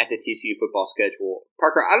at the TCU football schedule.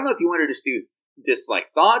 Parker, I don't know if you want to just do like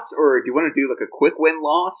thoughts, or do you want to do like a quick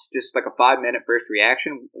win-loss, just like a 5-minute first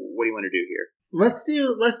reaction? What do you want to do here? Let's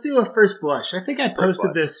do a first blush. I think I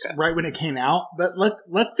posted this right when it came out, but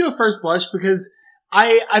let's do a first blush because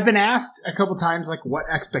I've been asked a couple times like what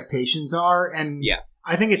expectations are, and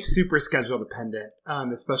I think it's super schedule dependent,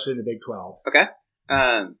 especially in the Big 12. Okay.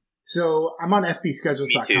 So I'm on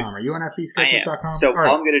fbschedules.com. Are you on fbschedules.com? So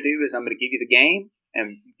all I'm going to do is I'm going to give you the game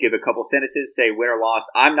and give a couple sentences, say win or loss.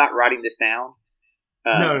 I'm not writing this down.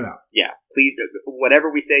 No. Yeah, please, whatever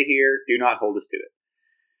we say here, do not hold us to it.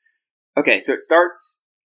 Okay, so it starts.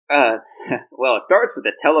 It starts with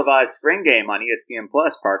a televised spring game on ESPN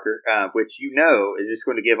Plus, Parker, which is just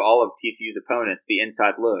going to give all of TCU's opponents the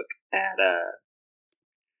inside look at.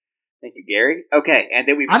 Thank you, Gary. Okay, and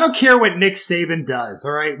then I don't care what Nick Saban does.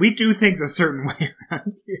 All right, we do things a certain way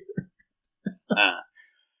around here.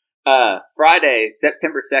 Friday,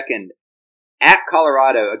 September 2nd, at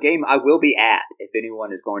Colorado, a game I will be at. If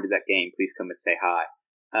anyone is going to that game, please come and say hi.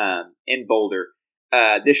 In Boulder.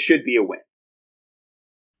 This should be a win.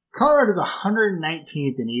 Colorado's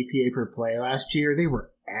 119th in EPA per play last year. They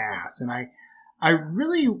were ass. And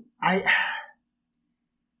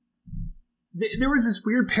there was this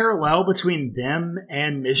weird parallel between them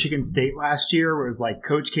and Michigan State last year where it was like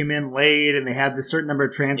coach came in late and they had this certain number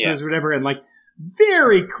of transfers or whatever. And like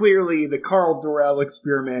very clearly the Carl Dorrell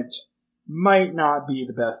experiment might not be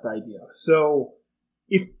the best idea. So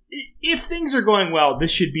if things are going well,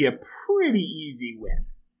 this should be a pretty easy win.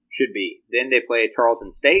 Should be. Then they play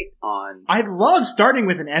Tarleton State on... I love starting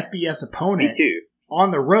with an FBS opponent. Me too.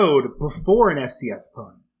 On the road before an FCS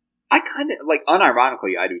opponent. I kind of,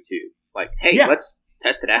 unironically, I do too. Let's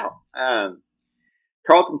test it out.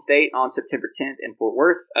 Tarleton State on September 10th in Fort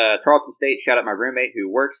Worth. Tarleton State, shout out my roommate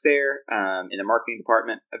who works there in the marketing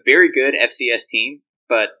department. A very good FCS team,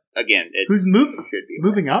 but again... Who's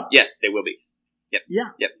moving up? Yes, they will be. Yep. Yeah.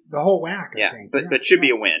 Yep. The whole whack, I think. But should be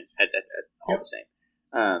a win at all the same.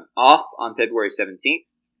 Off on February 17th.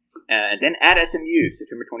 And then at SMU,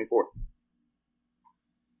 September 24th.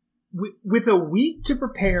 With a week to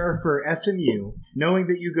prepare for SMU, knowing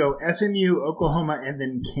that you go SMU, Oklahoma, and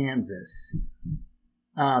then Kansas,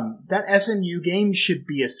 that SMU game should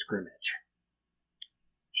be a scrimmage.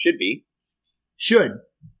 Should be. Should.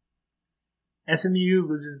 SMU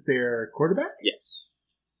loses their quarterback? Yes.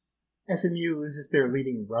 SMU loses their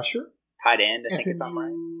leading rusher. Tight end, I think SMU if I'm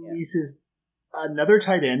right. Yeah. loses another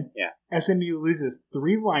tight end. Yeah. SMU loses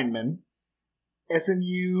 3 linemen.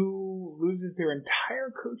 SMU loses their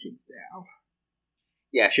entire coaching staff.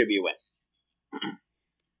 Yeah, should be a win.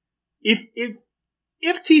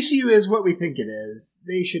 If TCU is what we think it is,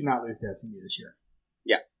 they should not lose to SMU this year.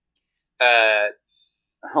 Yeah.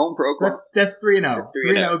 Home for Oklahoma. So that's 3-0. That's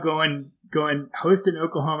 3-0 going hosting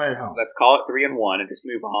Oklahoma at home. Let's call it 3-1 and just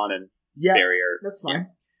move on and barrier. That's fine.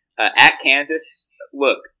 Yeah. At Kansas,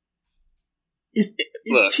 look. Is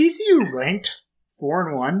TCU ranked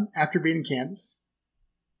 4-1 after beating Kansas?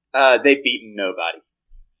 They've beaten nobody.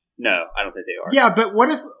 No, I don't think they are. Yeah, but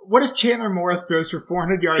what if Chandler Morris throws for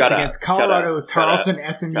 400 yards against Colorado, Tarleton,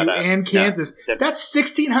 SMU, and Kansas? No, that's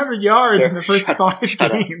 1,600 yards in the first 5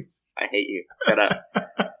 games. I hate you. Shut up.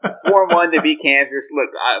 4-1 to beat Kansas.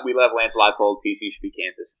 Look, we love Lance Leipold. TCU should beat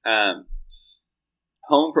Kansas.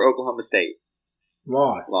 Home for Oklahoma State.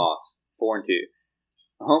 Loss. 4-2.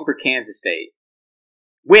 Home for Kansas State.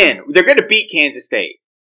 Win. They're going to beat Kansas State.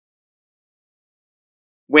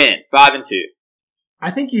 Win. 5-2. I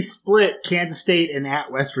think you split Kansas State and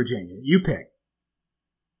at West Virginia. You pick.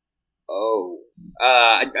 Oh.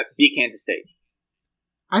 Beat Kansas State.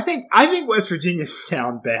 I think West Virginia's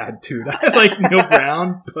down bad, too. I like Neil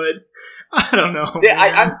Brown, but I don't know.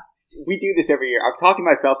 We do this every year. I'm talking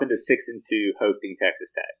myself into 6-2 hosting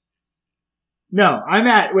Texas Tech. No, I'm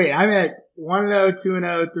at 1-0,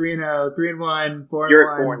 2-0, 3-0, 3-1,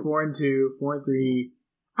 4-1, 4-2, 4-3.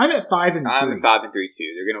 I'm at 5-3. I'm at 5-3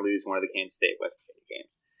 too. They're going to lose one of the Kansas State West Virginia games.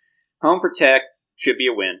 Home for Tech should be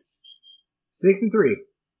a win. 6-3.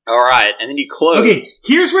 All right, and then you close. Okay,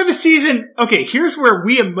 here's where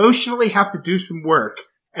we emotionally have to do some work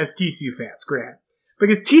as TCU fans, Grant,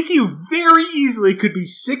 because TCU very easily could be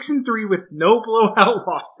 6-3 with no blowout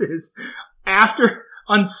losses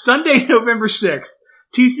on Sunday, November 6th.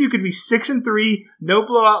 TCU could be 6-3, no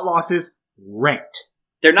blowout losses, ranked.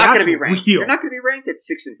 They're not going to be ranked. They're not going to be ranked at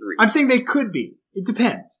 6-3. I'm saying they could be. It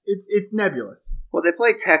depends. It's nebulous. Well, they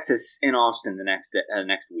play Texas in Austin the next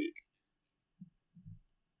week.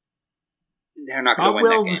 They're not going to win that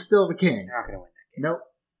game. Bob Wills is still the king. They're not going to win that game. Nope.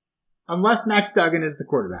 Unless Max Duggan is the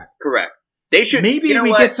quarterback. Correct. They should. Maybe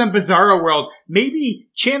get some bizarro world. Maybe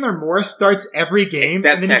Chandler Morris starts every game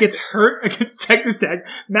and then he gets hurt against Texas Tech.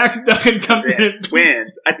 Max Duggan comes in and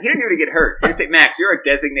wins. He didn't even get hurt. They say, Max, you're a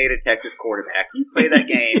designated Texas quarterback. You play that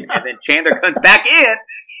game, and then Chandler comes back in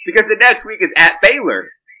because the next week is at Baylor.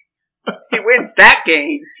 He wins that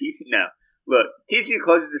game. TCU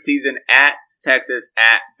closes the season at Texas,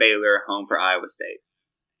 at Baylor, home for Iowa State.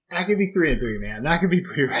 That could be 3-3, man. That could be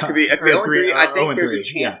pretty rough. That could be 3. I think there's a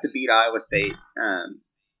chance to beat Iowa State,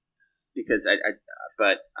 because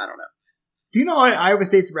but I don't know. Do you know what Iowa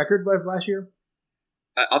State's record was last year?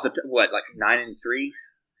 9-3?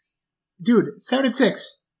 Dude,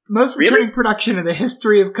 7-6. Most returning production in the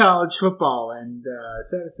history of college football, and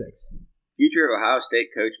 7-6. Future Ohio State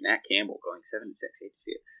coach Matt Campbell going 7-6. Hate to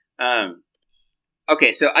see it.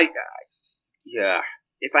 Okay, so yeah.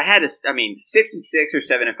 If I had 6-6 or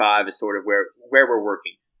 7-5 is sort of where we're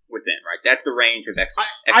working within, right? That's the range of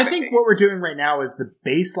expectations. I think what we're doing right now is the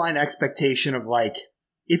baseline expectation of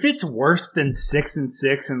if it's worse than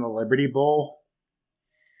 6-6 in the Liberty Bowl.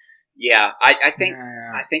 Yeah, I think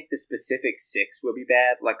the specific 6 will be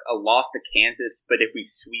bad. Like a loss to Kansas, but if we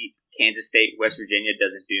sweep Kansas State, West Virginia,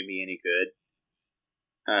 doesn't do me any good.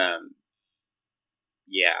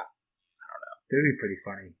 Yeah, I don't know. That'd be pretty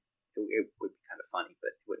funny. It would be kind of funny, but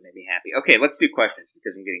it wouldn't make me happy. Okay, let's do questions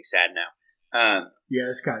because I'm getting sad now. Yeah,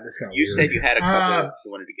 this got you said you had a couple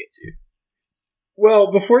you wanted to get to.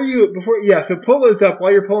 Well, so pull those up.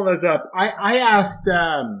 While you're pulling those up, I asked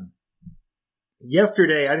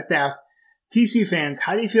yesterday. I just asked TCU fans,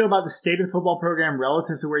 how do you feel about the state of the football program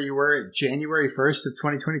relative to where you were at January 1st of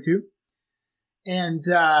 2022? And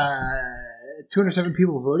 207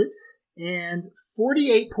 people voted. And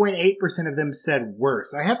 48.8% of them said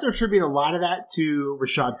worse. I have to attribute a lot of that to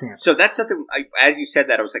Rashad Samples. So that's something, as you said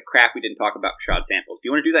that, I was like, crap, we didn't talk about Rashad Samples. Do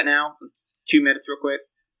you want to do that now? 2 minutes real quick?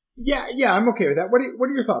 Yeah, I'm okay with that. What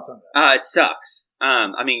are your thoughts on this? It sucks.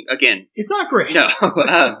 Again. It's not great. No.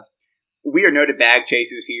 We are noted bag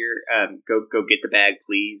chasers here. Go get the bag,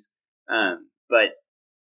 please. But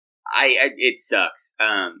it sucks.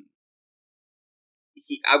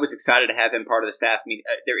 I was excited to have him part of the staff. I mean,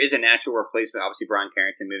 there is a natural replacement. Obviously, Brian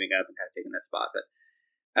Carrington moving up and kind of taking that spot, but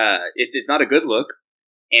it's not a good look.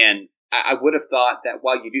 And I would have thought that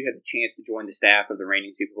while you do have the chance to join the staff of the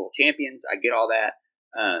reigning Super Bowl champions, I get all that.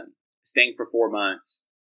 Staying for 4 months,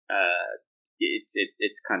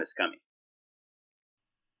 it's kind of scummy.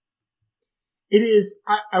 It is.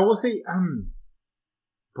 I will say,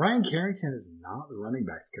 Brian Carrington is not the running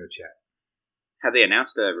backs coach yet. Have they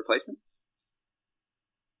announced a replacement?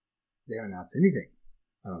 They haven't announced anything.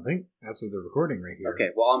 I don't think that's what they're recording right here. Okay,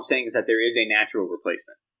 well, all I'm saying is that there is a natural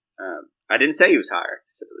replacement. I didn't say he was higher.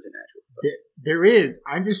 I said there was a natural replacement. There is.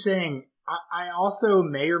 I'm just saying, I also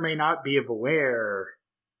may or may not be aware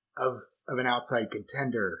of an outside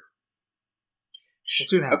contender. We'll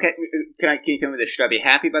see what happens. Okay, can you tell me this? Should I be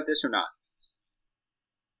happy about this or not?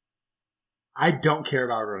 I don't care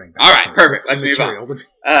about running back. All right, perfect. Let's move on.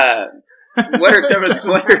 What are some of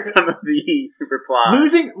the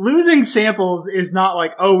replies? Losing Samples is not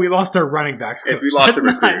like, oh, we lost our running backs coach. We lost the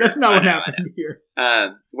recruiter. That's not what happened here.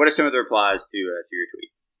 What are some of the replies to your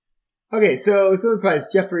tweet? Okay, so some replies.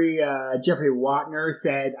 Jeffrey Watner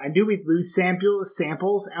said, "I knew we'd lose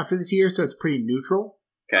samples after this year, so it's pretty neutral."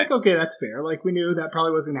 Okay, okay, that's fair. Like, we knew that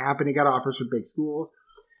probably wasn't going to happen. He got offers from big schools.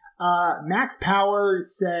 Max Power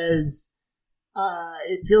says,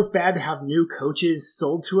 it feels bad to have new coaches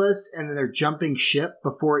sold to us and then they're jumping ship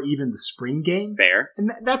before even the spring game. Fair. And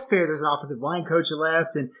that's fair. There's an offensive line coach that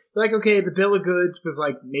left. And like, okay, the bill of goods was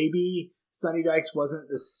like, maybe Sonny Dykes wasn't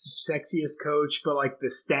the sexiest coach, but like the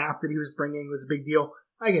staff that he was bringing was a big deal.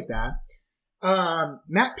 I get that.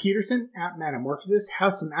 Matt Peterson at Metamorphosis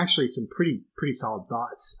has some pretty solid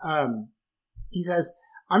thoughts. He says,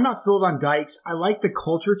 I'm not sold on Dykes. I like the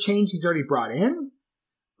culture change he's already brought in,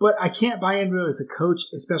 but I can't buy into it as a coach,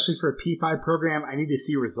 especially for a P5 program. I need to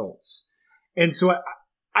see results. And so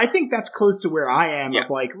I think that's close to where I am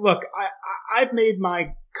of like, look, I've made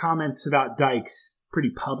my comments about Dykes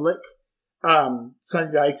pretty public.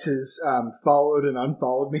 Sonny Dykes has followed and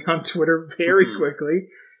unfollowed me on Twitter very quickly.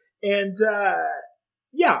 And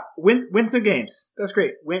win some games. That's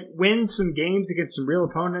great. Win some games against some real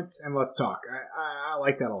opponents, and let's talk. I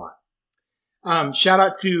like that a lot. Shout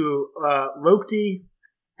out to Lokti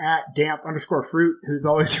at damp_fruit, who's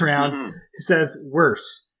always around, who says,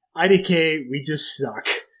 worse. IDK, we just suck.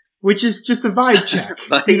 Which is just a vibe check.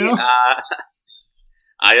 Buddy, you know?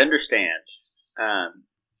 I understand. I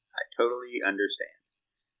totally understand.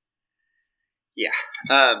 Yeah.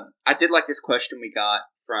 I did like this question we got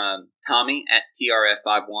from Tommy at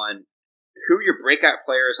TRF51. Who are your breakout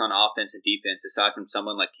players on offense and defense aside from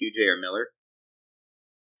someone like QJ or Miller?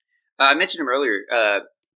 I mentioned him earlier.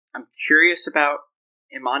 I'm curious about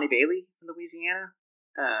Imani Bailey from Louisiana.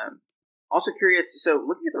 Also curious, so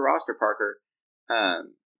looking at the roster, Parker,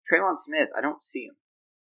 Traylon Smith, I don't see him.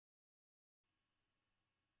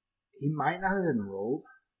 He might not have enrolled.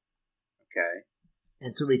 Okay.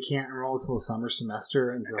 And so we can't enroll until the summer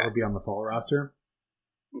semester, and so he'll be on the fall roster.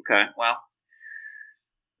 Okay, well,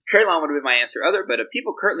 Traylon would have been my answer. But of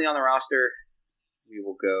people currently on the roster, we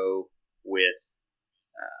will go with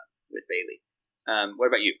Bailey. What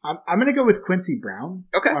about you? I'm going to go with Quincy Brown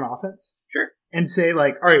on offense. Sure. And say,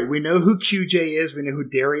 like, all right, we know who QJ is, we know who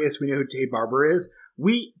Darius, we know who Tate Barber is.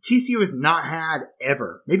 TCU has not had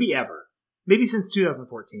maybe since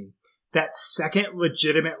 2014, that second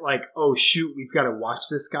legitimate, like, oh, shoot, we've got to watch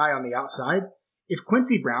this guy on the outside. If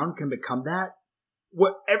Quincy Brown can become that,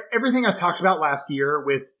 everything I talked about last year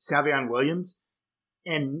with Savion Williams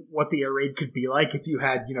and what the air raid could be like if you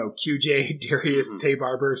had, QJ, Darius, Tate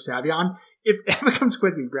Barber, Savion, if that becomes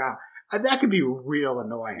Quincy Brown, that could be real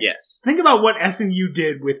annoying. Yes. Think about what SMU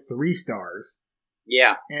did with 3 stars.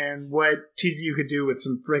 Yeah. And what TCU could do with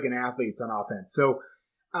some friggin' athletes on offense. So,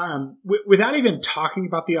 without even talking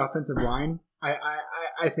about the offensive line,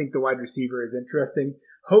 I think the wide receiver is interesting.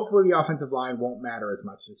 Hopefully the offensive line won't matter as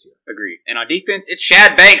much this year. Agreed. And on defense, it's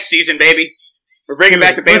Shad Banks season, baby. We're bringing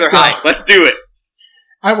back the Baylor High. Let's do it.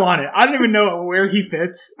 I want it. I don't even know where he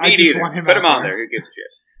fits. Me I just want him Put him there. on there. Who gives a shit?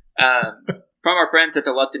 From our friends at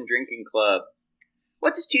the Lupton Drinking Club,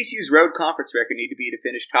 what does TCU's road conference record need to be to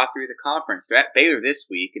finish top 3 of the conference? They're at Baylor this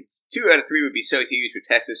week, and 2 out of 3 would be so huge with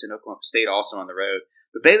Texas and Oklahoma State also on the road.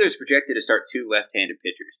 But Baylor is projected to start 2 left-handed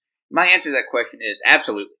pitchers. My answer to that question is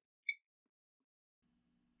absolutely.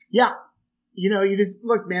 Yeah. You just,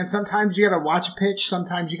 look, man, sometimes you got to watch a pitch,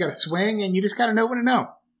 sometimes you got to swing, and you just got to know when to know.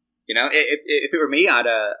 If it were me,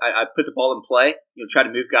 I'd put the ball in play, try to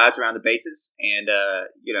move guys around the bases and,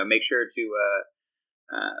 make sure to,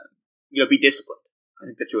 be disciplined. I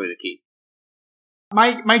think that's really the key.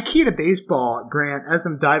 My key to baseball, Grant, as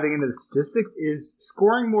I'm diving into the statistics, is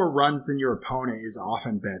scoring more runs than your opponent is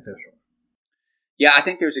often beneficial. Yeah, I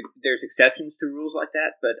think there's exceptions to rules like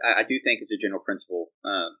that, but I do think as a general principle,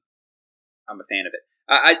 I'm a fan of it.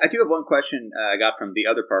 I do have one question I got from the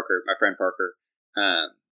other Parker, my friend Parker.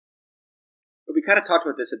 We kind of talked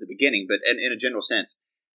about this at the beginning, but in a general sense,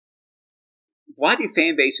 why do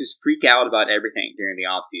fan bases freak out about everything during the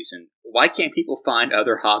offseason? Why can't people find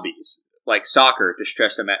other hobbies like soccer to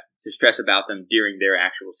stress about them during their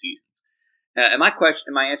actual seasons? And my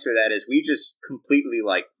answer to that is we just completely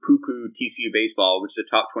like poo-poo TCU baseball, which is a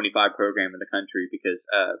top 25 program in the country, because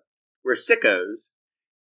we're sickos,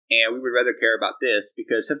 and we would rather care about this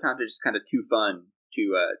because sometimes it's just kind of too fun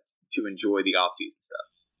to enjoy the off-season stuff.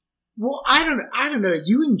 Well, I don't know.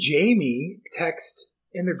 You and Jamie text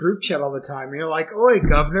in the group chat all the time. You're like, "Oi,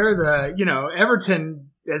 Governor, Everton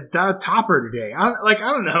has done a topper today." I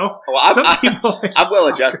don't know. Well, Some people like I'm well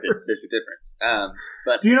soccer. adjusted. There's a difference.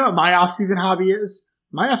 But Do you know what my off-season hobby is?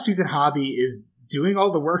 My off-season hobby is doing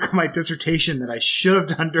all the work on my dissertation that I should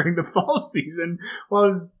have done during the fall season while I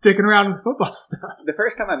was dicking around with football stuff. the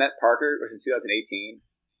first time I met Parker was in 2018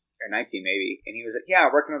 or 19 maybe, and he was like, "Yeah,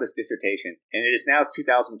 I'm working on this dissertation," and it is now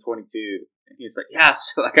 2022, and he was like, "Yeah,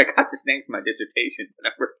 so like I got this name for my dissertation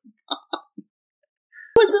that I'm working on."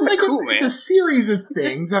 It's a series of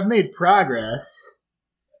things. I've made progress.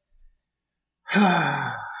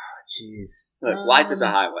 Jeez. Look, life is a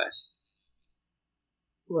highway.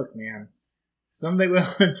 Look, man. Some they will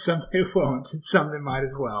and some they won't. And some they might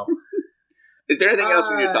as well. Is there anything else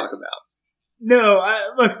we need to talk about? No,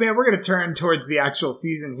 look, man, we're going to turn towards the actual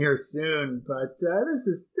season here soon, but this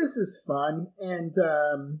is fun, and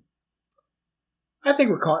I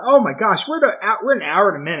think we're calling. Oh my gosh, we're an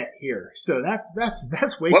hour and a minute here, so that's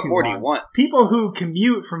way too long. What more do you want? People who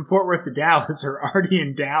commute from Fort Worth to Dallas are already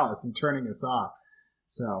in Dallas and turning us off.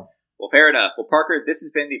 So, well, fair enough. Well, Parker, this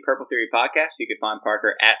has been the Purple Theory Podcast. You can find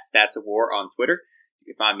Parker at Stats of War on Twitter.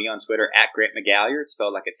 You can find me on Twitter at Grant McGalliard,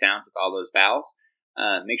 spelled like it sounds with all those vowels.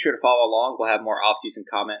 Make sure to follow along. We'll have more off-season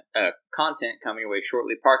content coming your way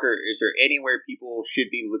shortly. Parker, is there anywhere people should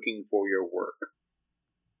be looking for your work?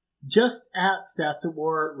 Just at Stats of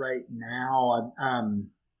War right now.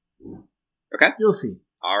 Okay. You'll see.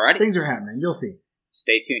 Alrighty. Things are happening. You'll see.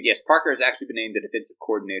 Stay tuned. Yes, Parker has actually been named the defensive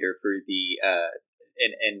coordinator for the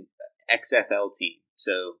an XFL team.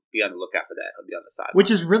 So be on the lookout for that. He'll be on the side. Which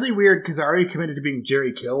is really weird because I already committed to being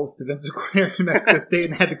Jerry Kill's defensive coordinator in Mexico State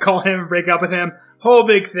and had to call him and break up with him. Whole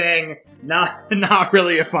big thing. Not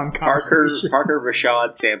really a fun conversation. Parker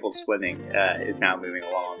Rashad Sample Fleming is now moving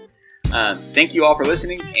along. Thank you all for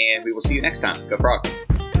listening, and we will see you next time. Go Frogs.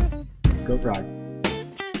 Go Frogs.